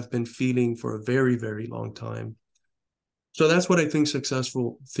known or have been feeling for a very, very long time. So that's what I think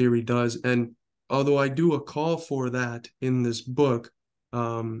successful theory does. And although I do a call for that in this book,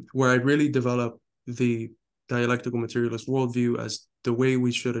 where I really develop the dialectical materialist worldview as the way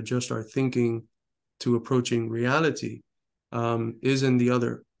we should adjust our thinking to approaching reality, is in the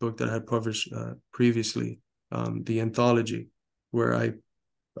other book that I had published previously, the anthology, where I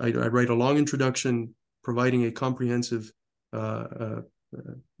write a long introduction providing a comprehensive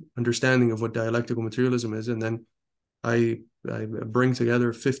understanding of what dialectical materialism is, and then I bring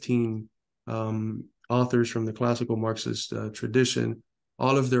together 15 authors from the classical Marxist tradition,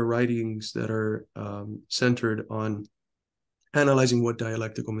 all of their writings that are centered on analyzing what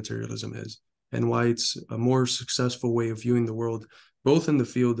dialectical materialism is and why it's a more successful way of viewing the world, both in the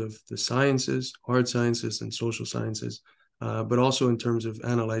field of the sciences, hard sciences, and social sciences, but also in terms of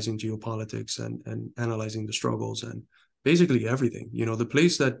analyzing geopolitics and analyzing the struggles and basically everything. The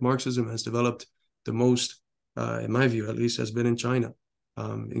place that Marxism has developed the most, in my view at least, has been in China.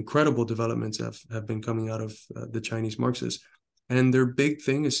 Incredible developments have been coming out of the Chinese Marxists. And their big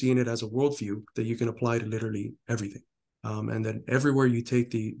thing is seeing it as a worldview that you can apply to literally everything. And then everywhere you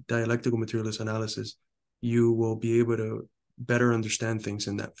take the dialectical materialist analysis, you will be able to better understand things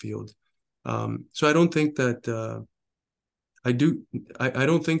in that field. So I don't think that I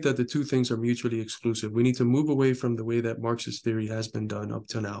don't think that the two things are mutually exclusive. We need to move away from the way that Marxist theory has been done up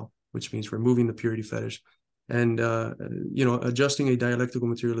to now, which means removing the purity fetish and adjusting a dialectical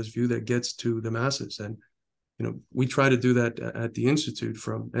materialist view that gets to the masses. And we try to do that at the Institute,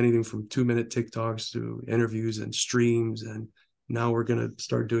 from anything from 2-minute TikToks to interviews and streams. And now we're going to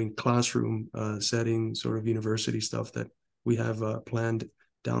start doing classroom setting, sort of university stuff that we have planned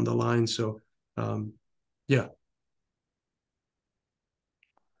down the line. So, yeah.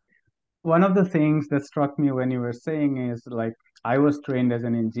 One of the things that struck me when you were saying is, like, I was trained as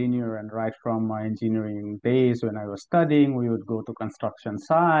an engineer, and right from my engineering days when I was studying, we would go to construction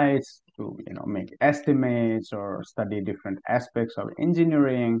sites to, make estimates or study different aspects of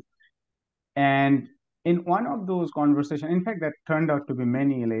engineering. And in one of those conversations, in fact, that turned out to be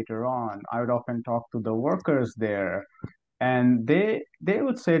many later on, I would often talk to the workers there, and they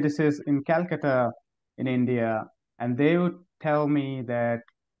would say, this is in Calcutta, in India, and they would tell me that,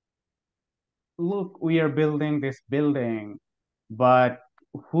 look, we are building this building, but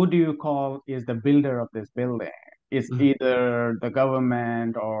who do you call is the builder of this building? It's Mhm. either the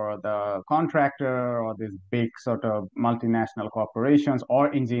government or the contractor or these big sort of multinational corporations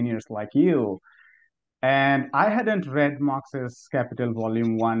or engineers like you. And I hadn't read Marx's Capital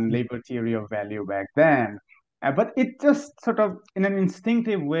Volume 1, Labor Theory of Value back then. But it just sort of, in an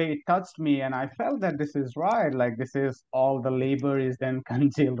instinctive way, it touched me, and I felt that this is right. Like this is all the labor is then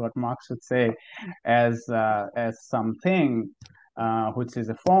congealed, what Marx would say, as something which is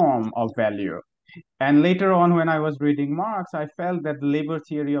a form of value. And later on, when I was reading Marx, I felt that the labor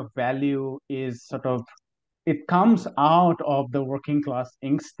theory of value is sort of, it comes out of the working class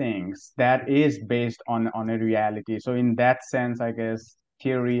instincts that is based on a reality. So in that sense, I guess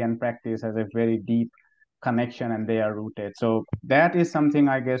theory and practice has a very deep connection and they are rooted. So that is something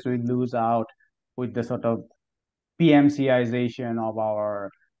I guess we lose out with the sort of PMCization of our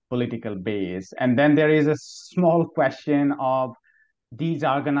political base. And then there is a small question of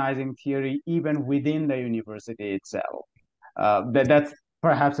desorganizing theory even within the university itself. That's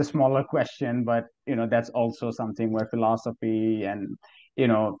perhaps a smaller question, but that's also something where philosophy and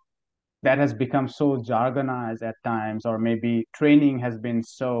that has become so jargonized at times, or maybe training has been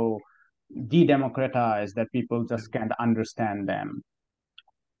so de-democratized that people just can't understand them.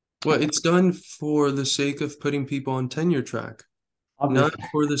 Well, it's done for the sake of putting people on tenure track, not Obviously,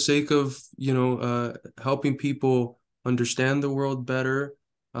 for the sake of, helping people understand the world better,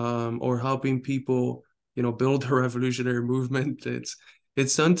 or helping people, build a revolutionary movement.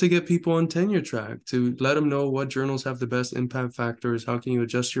 It's done to get people on tenure track, to let them know what journals have the best impact factors, how can you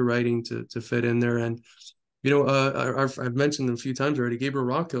adjust your writing to fit in there. And, I've mentioned a few times already, Gabriel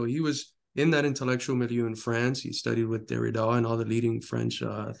Rockhill, he was in that intellectual milieu in France. He studied with Derrida and all the leading French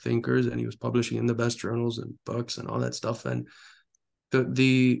thinkers, and he was publishing in the best journals and books and all that stuff. And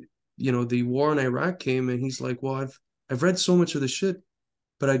the war in Iraq came, and he's like, well, I've read so much of the shit,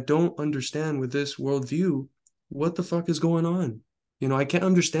 but I don't understand with this worldview what the fuck is going on. I can't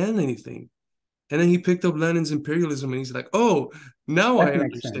understand anything. And then he picked up Lenin's imperialism, and he's like, oh, now I that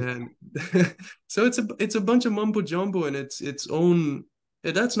makes sense. understand. So it's a bunch of mumbo jumbo, and its own.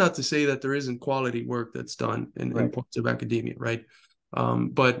 That's not to say that there isn't quality work that's done in Right. parts of academia, right?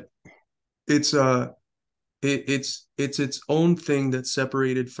 But it's uh it's its own thing that's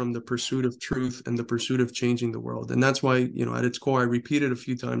separated from the pursuit of truth and the pursuit of changing the world. And that's why, at its core, I repeat it a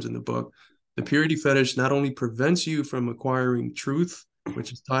few times in the book, the purity fetish not only prevents you from acquiring truth,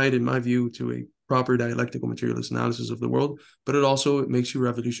 which is tied in my view to a proper dialectical materialist analysis of the world, but it makes you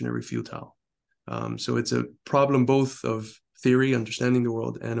revolutionary futile. So it's a problem both of theory, understanding the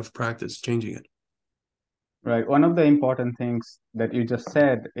world, and of practice, changing it. Right. One of the important things that you just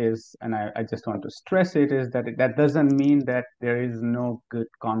said is, and I just want to stress it, is that that doesn't mean that there is no good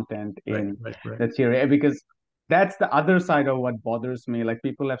content Right, in right, right. the theory, because that's the other side of what bothers me. Like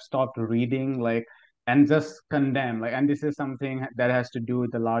people have stopped reading, like, and just condemn, like, and this is something that has to do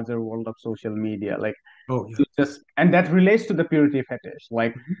with the larger world of social media. Like Oh yeah. you just, and that relates to the purity fetish.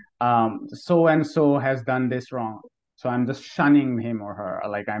 Like, so and so has done this wrong, so I'm just shunning him or her.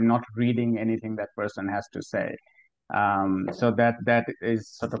 Like I'm not reading anything that person has to say. So that is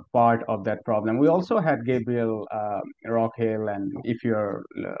sort of part of that problem. We also had Gabriel Rockhill, and if you're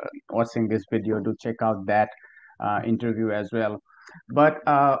watching this video, do check out that interview as well. But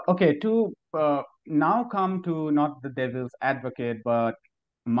okay, to now come to not the devil's advocate, but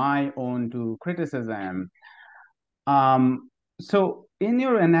my own to criticism. Um, so in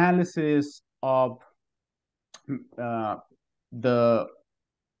your analysis uh, the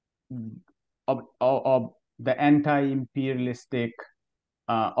of the anti-imperialistic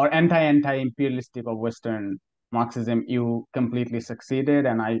or anti-imperialistic of Western Marxism, you completely succeeded,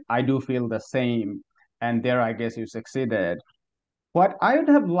 and I do feel the same. And there, I guess you succeeded. What I would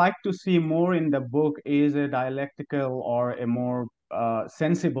have liked to see more in the book is a dialectical or a more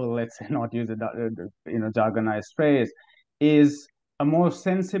sensible, let's say, not use a jargonized phrase, is a more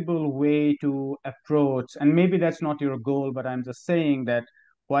sensible way to approach. And maybe that's not your goal, but I'm just saying that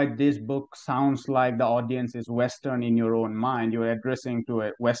why this book sounds like the audience is Western in your own mind. You're addressing to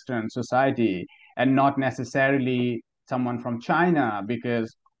a Western society and not necessarily someone from China,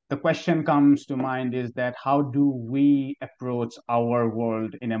 because the question comes to mind is that how do we approach our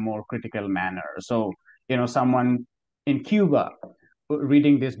world in a more critical manner? So, someone in Cuba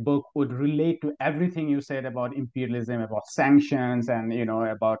reading this book would relate to everything you said about imperialism, about sanctions, and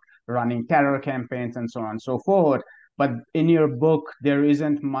about running terror campaigns and so on and so forth. But in your book, there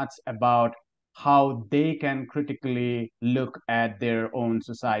isn't much about how they can critically look at their own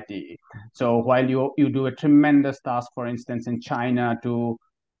society. So while you do a tremendous task, for instance, in China to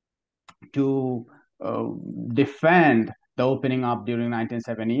uh, defend the opening up during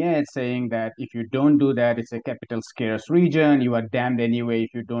 1978, saying that if you don't do that, it's a capital scarce region. You are damned anyway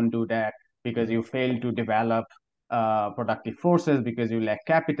if you don't do that, because you fail to develop productive forces because you lack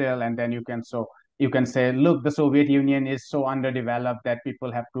capital. And then you can say, look, the Soviet Union is so underdeveloped that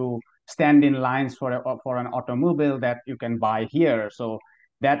people have to stand in lines for an automobile that you can buy here. So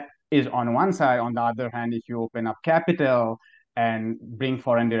that is on one side. On the other hand, if you open up capital and bring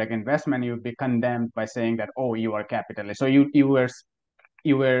foreign direct investment, you'd be condemned by saying that, oh, you are capitalist. So you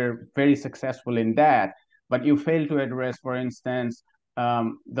were very successful in that, but you failed to address, for instance,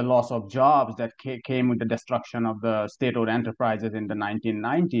 the loss of jobs that came with the destruction of the state-owned enterprises in the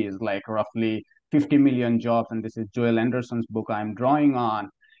 1990s, like roughly 50 million jobs. And this is Joel Anderson's book I'm drawing on.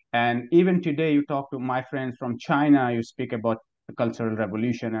 And even today, you talk to my friends from China, you speak about the Cultural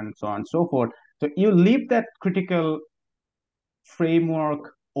Revolution and so on and so forth. So you leave that critical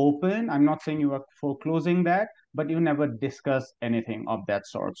framework open. I'm not saying you are foreclosing that, but you never discuss anything of that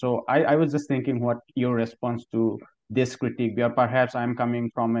sort. So I was just thinking what your response to this critique, or perhaps I'm coming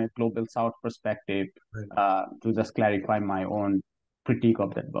from a global south perspective, Right. to just clarify my own critique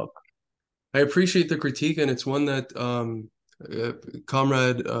of that book. I appreciate the critique, and it's one that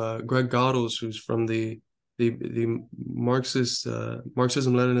Comrade Greg Goddles, who's from the Marxist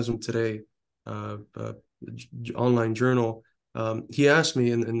Marxism Leninism Today uh, online journal, he asked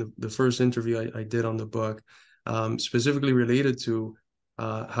me in the first interview I did on the book, specifically related to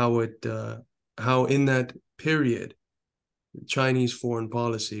how in that period Chinese foreign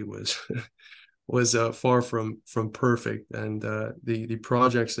policy was was far from perfect, and the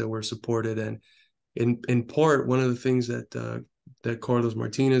projects that were supported, and in part one of the things that Carlos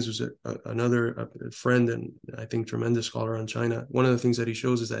Martinez, who's another friend and I think tremendous scholar on China, one of the things that he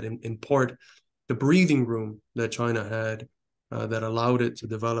shows is that in part the breathing room that China had that allowed it to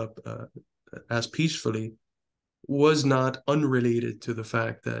develop as peacefully was not unrelated to the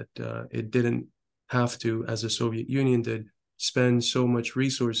fact that it didn't have to, as the Soviet Union did, spend so much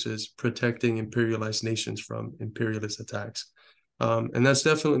resources protecting imperialized nations from imperialist attacks. And that's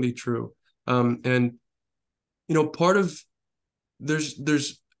definitely true. And, part of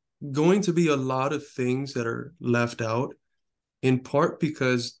there's going to be a lot of things that are left out, in part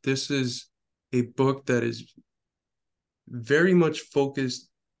because this is a book that is very much focused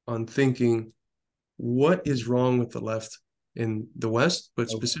on thinking what is wrong with the left in the West, but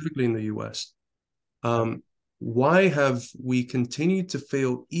specifically in the US. Why have we continued to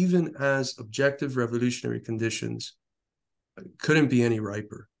fail even as objective revolutionary conditions couldn't be any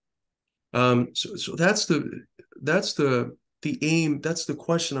riper? So that's the aim. That's the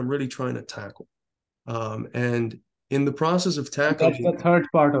question I'm really trying to tackle. And in the process of And that's tackling, the third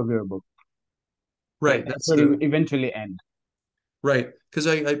part of your book. right, That that's will the eventually end. right, because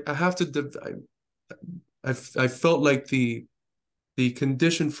I have to I felt like the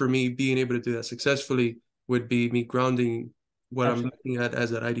condition for me being able to do that successfully would be me grounding what I'm Absolutely. looking at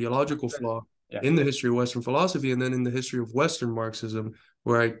as an ideological flaw Yeah. in the history of Western philosophy, and then in the history of Western Marxism,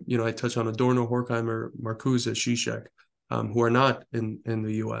 where I touch on Adorno, Horkheimer, Marcuse, Zizek, who are not in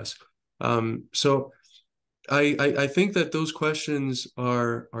the U.S. So I think that those questions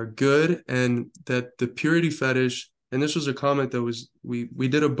are good, and that the purity fetish. And this was a comment that was we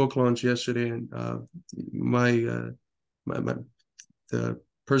did a book launch yesterday, and my the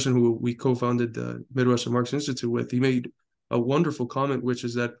person who we co-founded the Midwestern Marx Institute with, he made a wonderful comment, which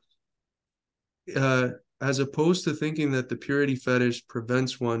is that uh, as opposed to thinking that the purity fetish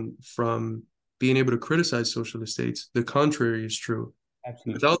prevents one from being able to criticize socialist states, the contrary is true.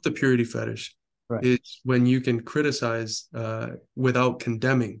 Absolutely. Without the purity fetish, Right. it's when you can criticize without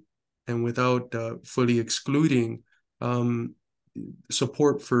condemning and without fully excluding um,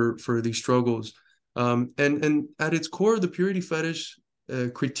 support for these struggles. And at its core, the purity fetish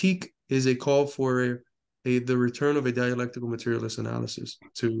critique is a call for the return of a dialectical materialist analysis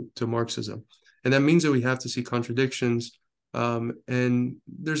to Marxism. And that means that we have to see contradictions. And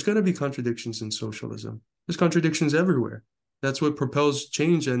there's going to be contradictions in socialism. There's contradictions everywhere. That's what propels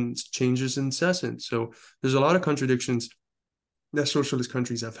change, and change is incessant. So there's a lot of contradictions that socialist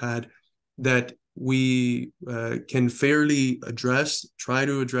countries have had that we can fairly try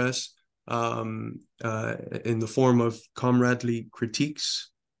to address in the form of comradely critiques.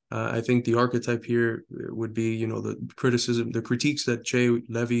 I think the archetype here would be, the criticism, the critiques that Che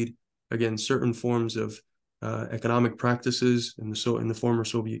levied against certain forms of economic practices in the former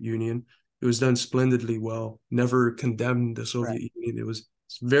Soviet Union. It was done splendidly well. Never condemned the Right. Soviet Union. It was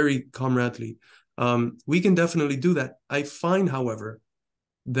very comradely. We can definitely do that. I find, however,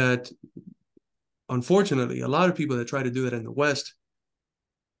 that unfortunately, a lot of people that try to do that in the West,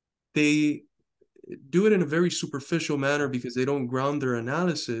 they do it in a very superficial manner because they don't ground their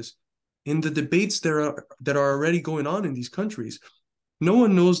analysis in the debates that are already going on in these countries. No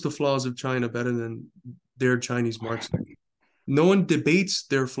one knows the flaws of China better than their Chinese Marxists. No one debates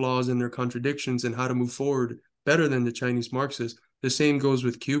their flaws and their contradictions and how to move forward better than the Chinese Marxists. The same goes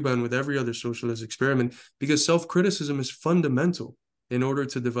with Cuba and with every other socialist experiment, because self-criticism is fundamental in order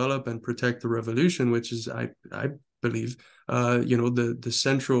to develop and protect the revolution, which is, I believe, the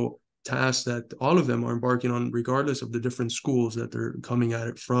central task that all of them are embarking on, regardless of the different schools that they're coming at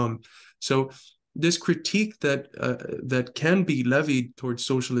it from. So this critique that can be levied towards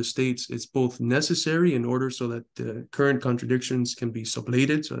socialist states, it's both necessary in order so that the current contradictions can be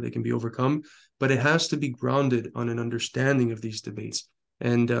sublated, so they can be overcome, but it has to be grounded on an understanding of these debates.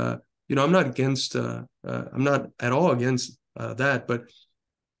 And I'm not against, I'm not at all against that, but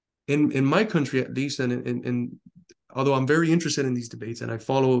in my country at least, and although I'm very interested in these debates and I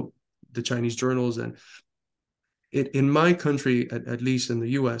follow the Chinese journals, and in my country, at least in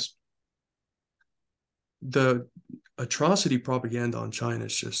the US, the atrocity propaganda on China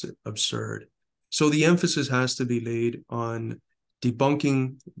is just absurd. So the emphasis has to be laid on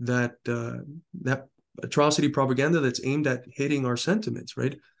debunking that atrocity propaganda that's aimed at hitting our sentiments,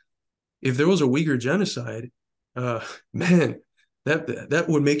 right? If there was a Uyghur genocide, man, that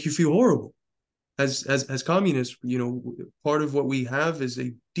would make you feel horrible. As communists, part of what we have is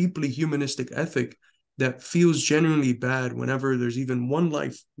a deeply humanistic ethic that feels genuinely bad whenever there's even one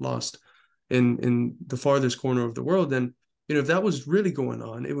life lost in the farthest corner of the world. And if that was really going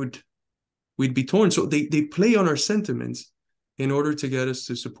on, we'd be torn. So they play on our sentiments in order to get us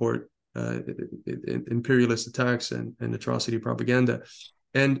to support imperialist attacks and atrocity propaganda.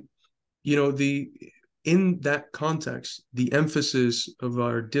 And in that context, the emphasis of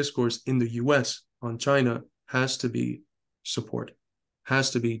our discourse in the US on China has to be support,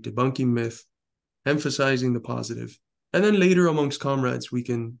 has to be debunking myth, emphasizing the positive. And then later amongst comrades, we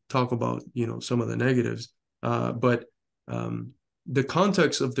can talk about, some of the negatives. But the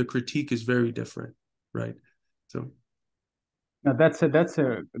context of the critique is very different, right? So Now that's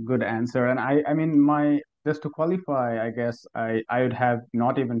a good answer. And I mean, my just to qualify, I guess I would have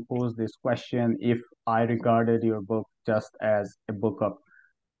not even posed this question if I regarded your book just as a book of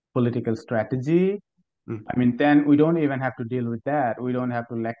political strategy. mm, I mean, then we don't even have to deal with that. We don't have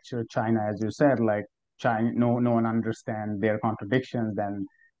to lecture China, as you said, like China, no one understands their contradictions than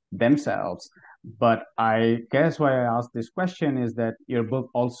themselves. But I guess why I asked this question is that your book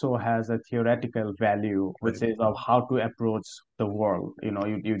also has a theoretical value, which right, is of how to approach the world.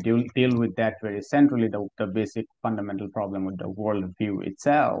 You deal with that very centrally, the basic fundamental problem with the world view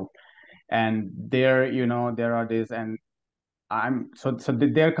itself. And there are these, and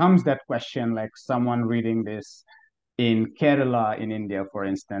there comes that question, like someone reading this in Kerala in India, for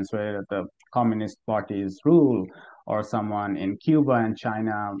instance, where the Communist parties rule, or someone in Cuba and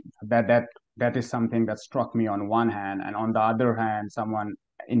China, that is something that struck me on one hand, and on the other hand, someone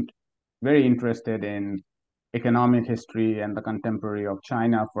in, very interested in economic history and the contemporary of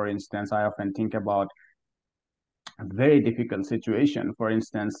China, for instance, I often think about a very difficult situation. For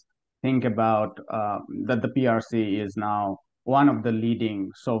instance, think about that the PRC is now one of the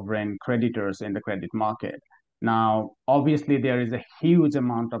leading sovereign creditors in the credit market. Now, obviously, there is a huge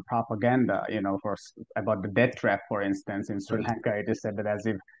amount of propaganda, about the debt trap, for instance, in Sri right, Lanka. It is said that as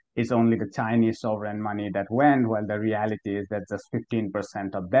if it's only the Chinese sovereign money that went, while the reality is that just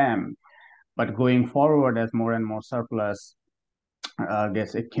 15% of them. But going forward, as more and more surplus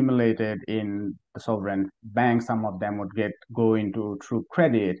gets accumulated in the sovereign bank, some of them would go into true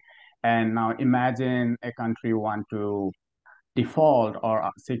credit. And now imagine a country want to default or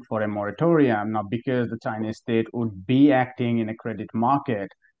seek for a moratorium. Now, because the Chinese state would be acting in a credit market,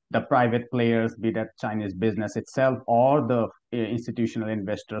 the private players, be that Chinese business itself or the institutional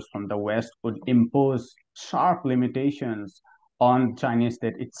investors from the West, would impose sharp limitations on Chinese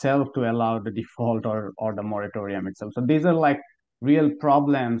state itself to allow the default or the moratorium itself. So these are like real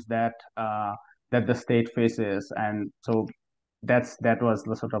problems that the state faces, and so that was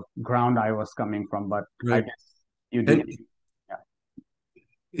the sort of ground I was coming from. But I right. guess you did. And Yeah,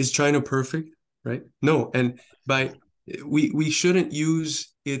 is China perfect? Right? No. And by we shouldn't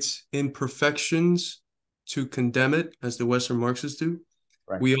use its imperfections to condemn it as the Western Marxists do.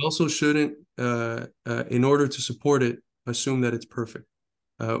 right. We also shouldn't, in order to support it, assume that it's perfect.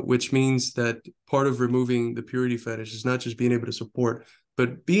 Which means that part of removing the purity fetish is not just being able to support,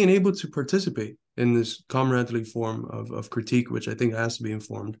 but being able to participate in this comradely form of critique, which I think has to be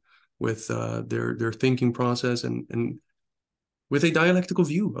informed with their thinking process, and with a dialectical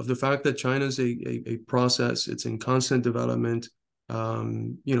view of the fact that China is a process. It's in constant development.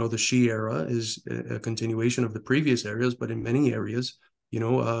 The Xi era is a continuation of the previous eras, but in many areas,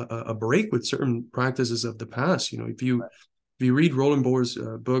 a break with certain practices of the past. If you read Roland Bohr's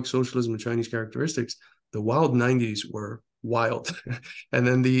book Socialism and Chinese Characteristics, the wild 90s were wild. And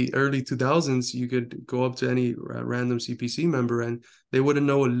then the early 2000s, you could go up to any random CPC member and they wouldn't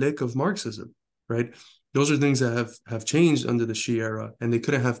know a lick of Marxism, right? Those are things that have changed under the Xi era, and they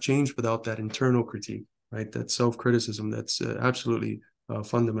couldn't have changed without that internal critique, right? That self-criticism that's absolutely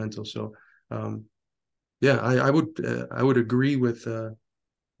fundamental. So, yeah, I would agree with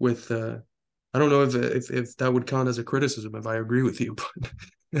I don't know if that would count as a criticism if I agree with you,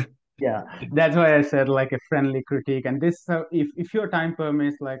 but Yeah, that's why I said like a friendly critique. And this, if your time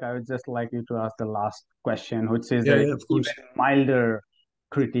permits, like I would just like you to ask the last question, which is yeah, the yeah, of even course. milder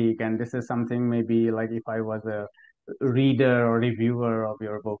critique. And this is something maybe like if I was a reader or reviewer of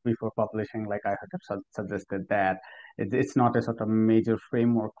your book before publishing, like I would have suggested that it's not a sort of major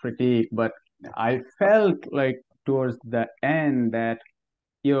framework critique, but I felt like towards the end that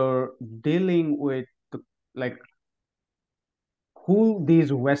you're dealing with the, like who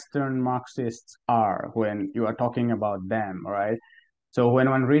these Western Marxists are when you are talking about them, right? So when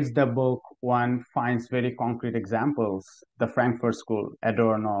one reads the book, one finds very concrete examples, the Frankfurt School,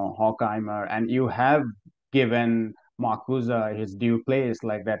 Adorno, Horkheimer, and you have given Marcuse his due place,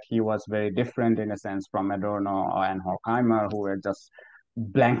 like that he was very different in a sense from Adorno and Horkheimer, who were just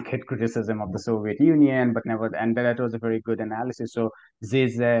blanket criticism of the Soviet Union, but never, and that was a very good analysis. So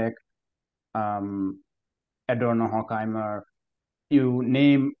Zizek, um, Adorno, Horkheimer, you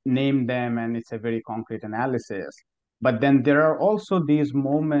name them and it's a very concrete analysis, but then there are also these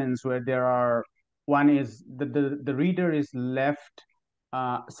moments where there are one is the reader is left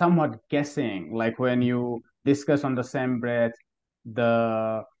somewhat guessing, like when you discuss on the same breath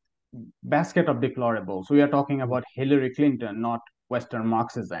the basket of deplorables. We are talking about Hillary Clinton, not Western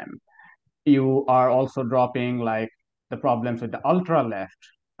Marxism. You are also dropping like the problems with the ultra left.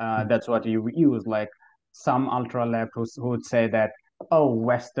 That's what you use, like some ultra left who would say that, oh,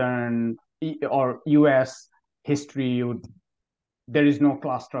 Western or US history, there is no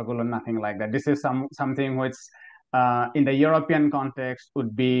class struggle or nothing like that. This is something which in the European context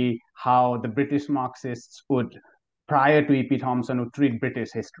would be how the British Marxists would prior to E.P. Thompson would treat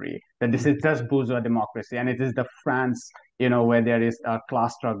British history, that this is just bourgeois democracy, and it is the France, where there is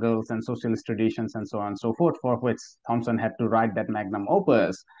class struggles and socialist traditions and so on and so forth, for which Thompson had to write that magnum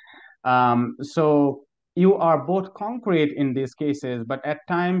opus. So you are both concrete in these cases, but at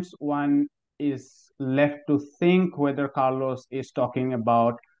times one is left to think whether Carlos is talking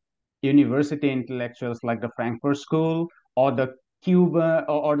about university intellectuals like the Frankfurt School or the Cuba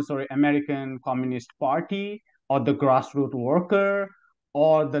or sorry, American Communist Party or the grassroots worker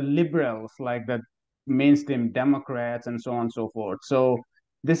or the liberals like the mainstream Democrats and so on and so forth. So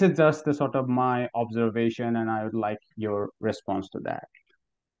this is just the sort of my observation, and I would like your response to that.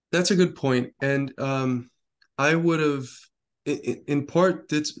 That's a good point. And I would have, in part,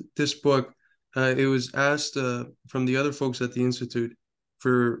 this book, it was asked from the other folks at the Institute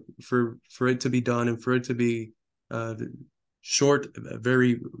for it to be done and for it to be short, a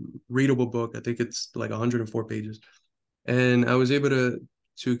very readable book. I think it's like 104 pages, and I was able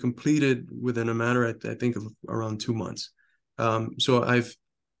to complete it within a matter, I think, of around 2 months. So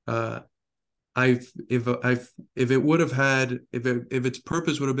uh, if it would have had if its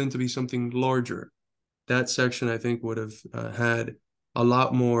purpose would have been to be something larger, that section I think would have had a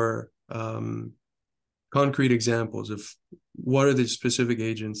lot more concrete examples of what are the specific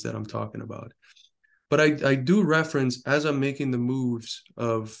agents that I'm talking about. But I do reference, as I'm making the moves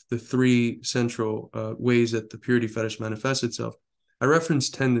of the three central ways that the purity fetish manifests itself, I reference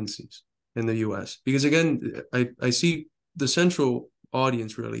tendencies in the US. Because again, I see the central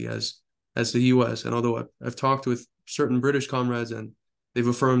audience really as the US. And although I've talked with certain British comrades and they've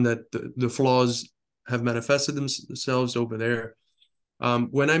affirmed that the flaws have manifested themselves over there,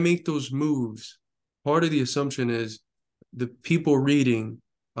 when I make those moves, part of the assumption is the people reading,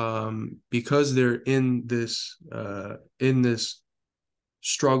 because they're in this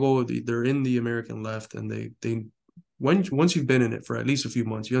struggle, they're in the American left, and they once you've been in it for at least a few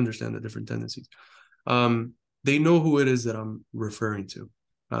months, you understand the different tendencies. They know who it is that I'm referring to.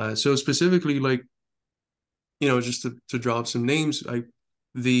 So specifically, like, just to drop some names, I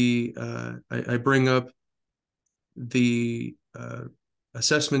bring up the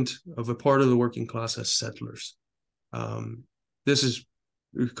assessment of a part of the working class as settlers. This is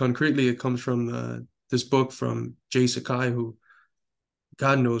concretely, it comes from this book from Jay Sakai, who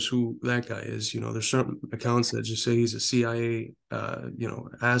God knows who that guy is. There's certain accounts that just say he's a CIA,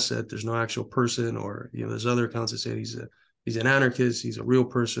 asset. There's no actual person, or there's other accounts that say he's an anarchist. He's a real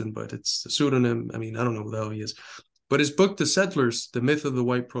person, but it's a pseudonym. I mean, I don't know who the hell he is. But his book, The Settlers: The Myth of the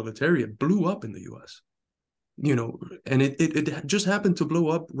White Proletariat, blew up in the U.S. And it just happened to blow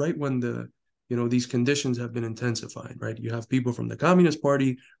up right when the these conditions have been intensified, right? You have people from the Communist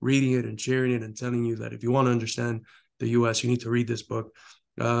Party reading it and sharing it and telling you that if you want to understand the US, you need to read this book.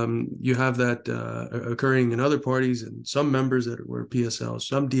 You have that occurring in other parties, and some members that were PSL,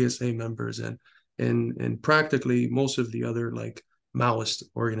 some DSA members, and practically most of the other like Maoist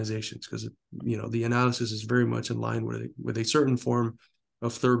organizations, because the analysis is very much in line with a certain form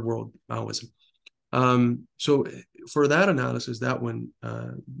of third world Maoism. So for that analysis, that one,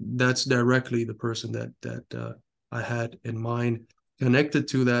 that's directly the person that I had in mind. Connected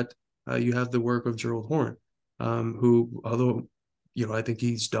to that, you have the work of Gerald Horne, who, although I think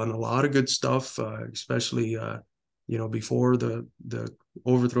he's done a lot of good stuff, especially before the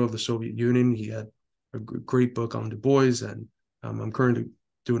overthrow of the Soviet Union. He had a great book on Du Bois, and I'm currently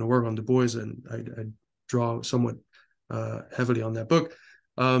doing a work on Du Bois, and I draw somewhat heavily on that book.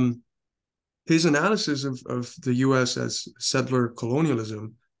 His analysis of the U.S. as settler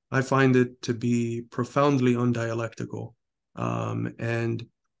colonialism, I find it to be profoundly undialectical, and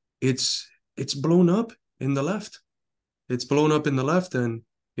it's blown up in the left. It's blown up in the left, and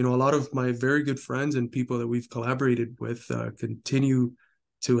a lot of my very good friends and people that we've collaborated with continue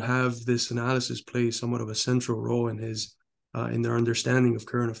to have this analysis play somewhat of a central role in their understanding of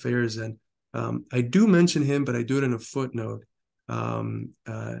current affairs. And I do mention him, but I do it in a footnote.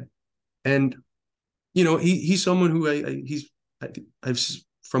 And he's someone who I've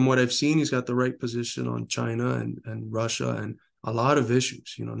from what I've seen, he's got the right position on China and Russia and a lot of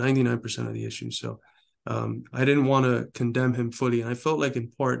issues. 99% of the issues. So I didn't want to condemn him fully, and I felt like in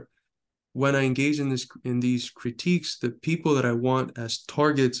part when I engage in these critiques, the people that I want as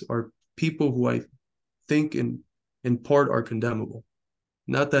targets are people who I think in part are condemnable.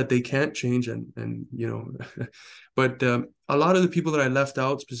 Not that they can't change, and but a lot of the people that I left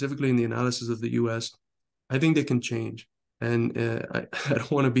out, specifically in the analysis of the U.S., I think they can change, and I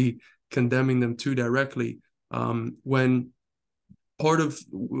don't want to be condemning them too directly. When part of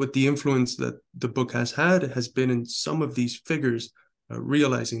what the influence that the book has had has been in some of these figures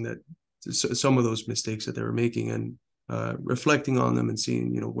realizing that some of those mistakes that they were making, and reflecting on them and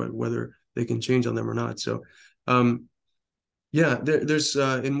seeing whether they can change on them or not. So yeah, there's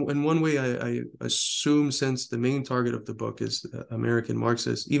in one way I assume, since the main target of the book is American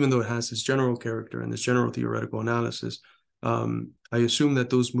Marxists, even though it has this general character and this general theoretical analysis, I assume that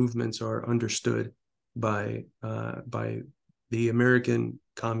those movements are understood by the American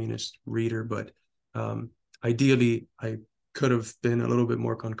communist reader. But ideally, I could have been a little bit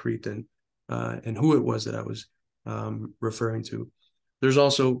more concrete in who it was that I was referring to. There's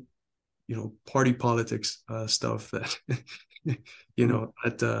also party politics stuff that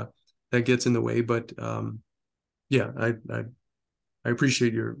that gets in the way, but yeah, I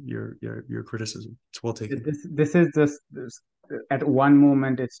appreciate your criticism. It's well taken. This is just at one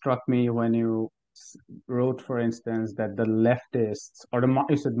moment it struck me when you wrote, for instance, that the leftists or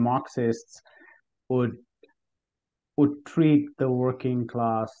you said Marxists would treat the working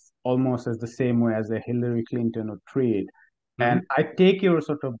class almost as the same way as a Hillary Clinton would treat. And I take your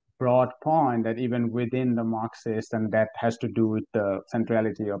sort of broad point that even within the Marxists, and that has to do with the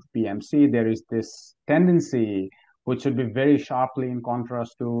centrality of PMC, there is this tendency which should be very sharply in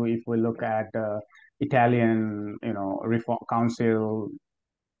contrast to if we look at Italian, reform council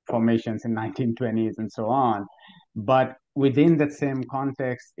formations in 1920s and so on. But within that same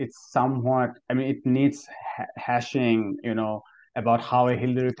context, it's somewhat, it needs hashing, about how a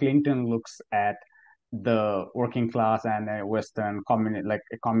Hillary Clinton looks at the working class and a Western communist, like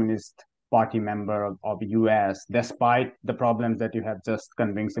a communist party member of US, despite the problems that you have just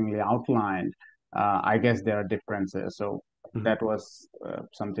convincingly outlined. I guess there are differences. So that was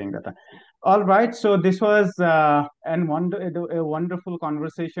something that. All right. So this was a wonderful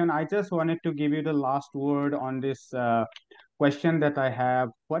conversation. I just wanted to give you the last word on this question that I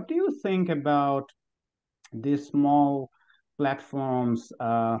have. What do you think about these small platforms,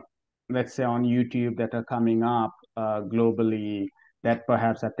 let's say on YouTube, that are coming up globally, that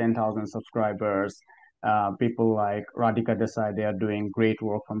perhaps have 10,000 subscribers? People like Radhika Desai, they are doing great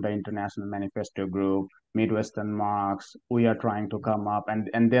work from the International Manifesto Group, Midwestern Marx. We are trying to come up,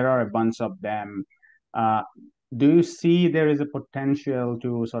 and there are a bunch of them. Do you see there is a potential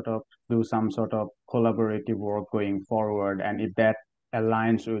to sort of do some sort of collaborative work going forward? And if that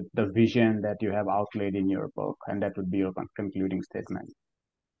aligns with the vision that you have outlaid in your book, and that would be your concluding statement.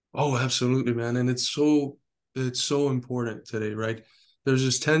 Oh, absolutely, man. And it's so important today, right? There's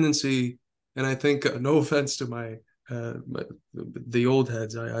this tendency, and I think no offense to the old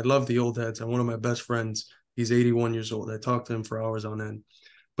heads. I love the old heads. I'm one of my best friends. He's 81 years old. I talk to him for hours on end.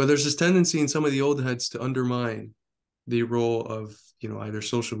 But there's this tendency in some of the old heads to undermine the role of, either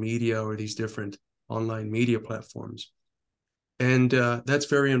social media or these different online media platforms. And that's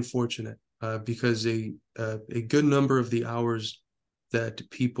very unfortunate, because a good number of the hours that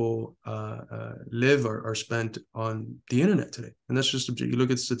people live are spent on the internet today. And that's just, you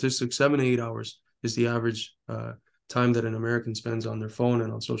look at statistics, 7 to 8 hours is the average time that an American spends on their phone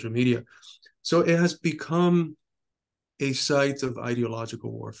and on social media. So it has become a site of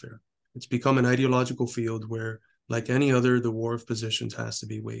ideological warfare. It's become an ideological field where, like any other, the war of positions has to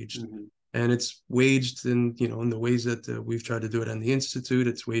be waged. Mm-hmm. And it's waged in the ways that we've tried to do it in the Institute.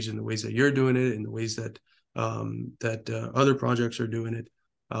 It's waged in the ways that you're doing it, in the ways that other projects are doing it.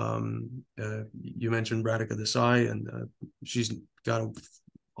 You mentioned Radhika Desai, and she's got an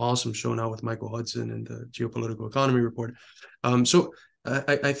awesome show now with Michael Hudson and the Geopolitical Economy Report. So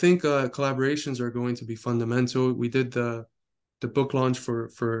I think collaborations are going to be fundamental. We did the book launch for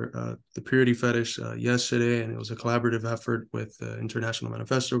the Purity Fetish yesterday, and it was a collaborative effort with the International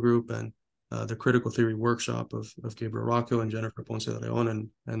Manifesto Group and the Critical Theory Workshop of Gabriel Rocco and Jennifer Ponce de Leon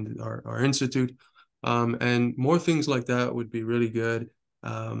and our institute. And more things like that would be really good.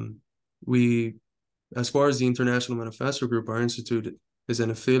 We, as far as the International Manifesto Group, our institute is an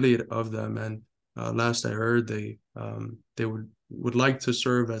affiliate of them, and last I heard, they would like to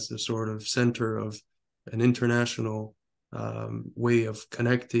serve as the sort of center of an international way of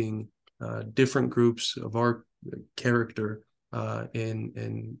connecting different groups of our character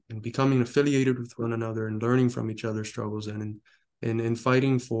in becoming affiliated with one another and learning from each other's struggles, and in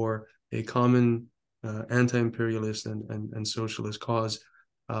fighting for a common anti-imperialist and socialist cause,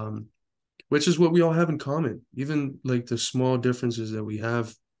 which is what we all have in common. Even like the small differences that we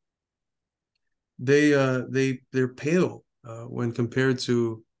have, they're pale when compared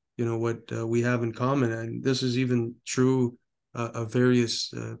to what we have in common. And this is even true of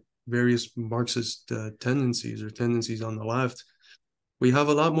various Marxist tendencies on the left. We have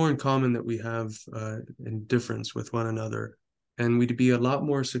a lot more in common that we have in difference with one another, and we'd be a lot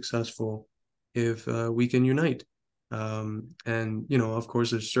more successful if we can unite. And of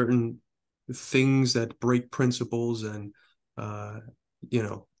course, there's certain things that break principles, and that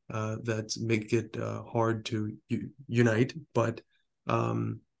make it hard to unite. But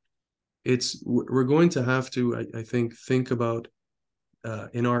we're going to have to, I think about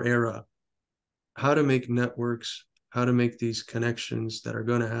in our era, how to make networks, how to make these connections that are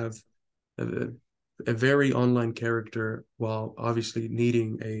going to have a very online character while obviously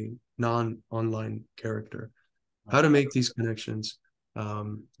needing a non-online character. How to make these connections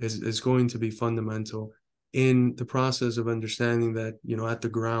is going to be fundamental in the process of understanding that, at the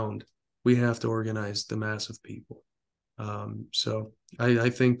ground, we have to organize the mass of people. So I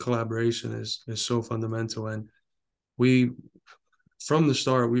think collaboration is so fundamental, and from the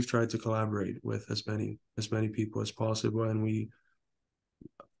start, we've tried to collaborate with as many people as possible, and we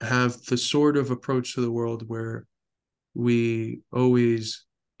have the sort of approach to the world where we always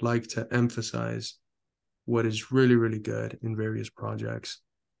like to emphasize what is really, really good in various projects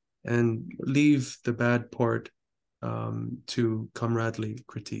and leave the bad part to comradely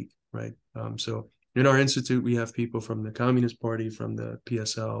critique, right? So in our institute, we have people from the Communist Party, from the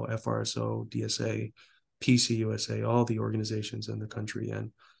PSL, FRSO, DSA, PCUSA, all the organizations in the country.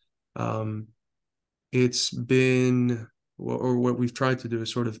 And it's been, or what we've tried to do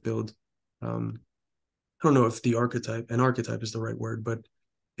is sort of build, I don't know if an archetype is the right word, but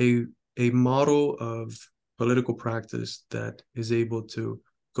a model of political practice that is able to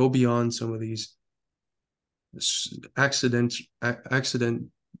go beyond some of these accidental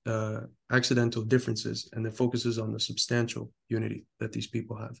differences, and that focuses on the substantial unity that these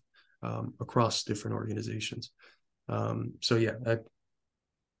people have across different organizations. So yeah, I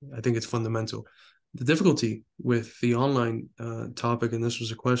think it's fundamental. The difficulty with the online topic, and this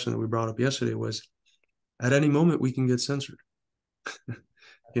was a question that we brought up yesterday, was at any moment we can get censored.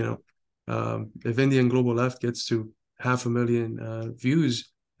 If Indian Global Left gets to 500,000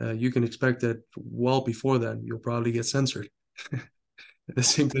 views, you can expect that well before then you'll probably get censored. The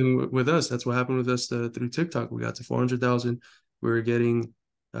same thing with us. That's what happened with us through TikTok. We got to 400,000. We were getting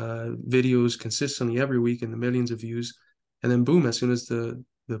videos consistently every week in the millions of views, and then boom, as soon as the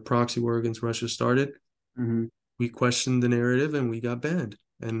proxy war against Russia started, we questioned the narrative and we got banned.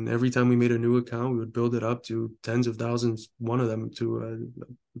 And every time we made a new account, we would build it up to tens of thousands, one of them to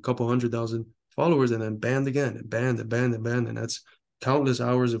a couple 100,000 followers, and then banned again, and banned and banned and banned. And that's countless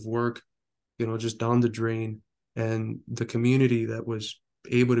hours of work, just down the drain. And the community that was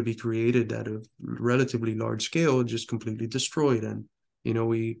able to be created at a relatively large scale just completely destroyed. And,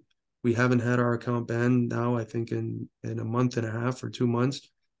 we haven't had our account banned now, I think in a month and a half or 2 months.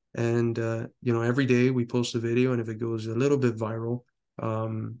 And every day we post a video, and if it goes a little bit viral,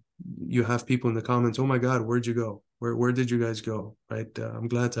 um, you have people in the comments, "Oh my God, where'd you go? Where did you guys go?" Right? I'm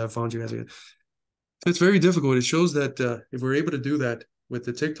glad to have found you guys again. So it's very difficult. It shows that if we're able to do that with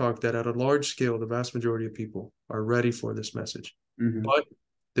the TikTok, that at a large scale, the vast majority of people are ready for this message. Hmm. But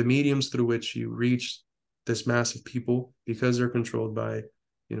the mediums through which you reach this mass of people, because they're controlled by,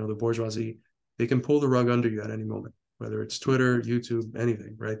 the bourgeoisie, they can pull the rug under you at any moment, whether it's Twitter, YouTube,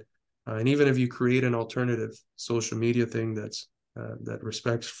 anything, right? And even if you create an alternative social media thing that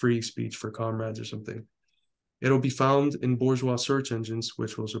respects free speech for comrades or something, it'll be found in bourgeois search engines,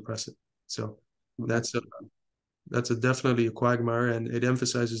 which will suppress it. So that's a that's a definitely a quagmire, and it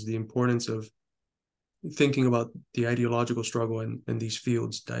emphasizes the importance of thinking about the ideological struggle in these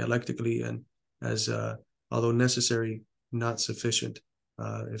fields dialectically and as although necessary, not sufficient.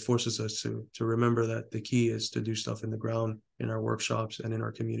 It forces us to remember that the key is to do stuff in the ground, in our workshops, and in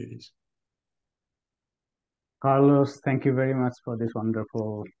our communities. Carlos, thank you very much for this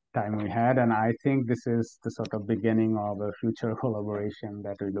wonderful time we had. And I think this is the sort of beginning of a future collaboration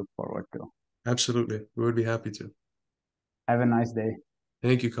that we look forward to. Absolutely, we would be happy to. Have a nice day.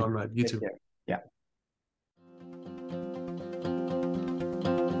 Thank you, comrade. You Take too. care.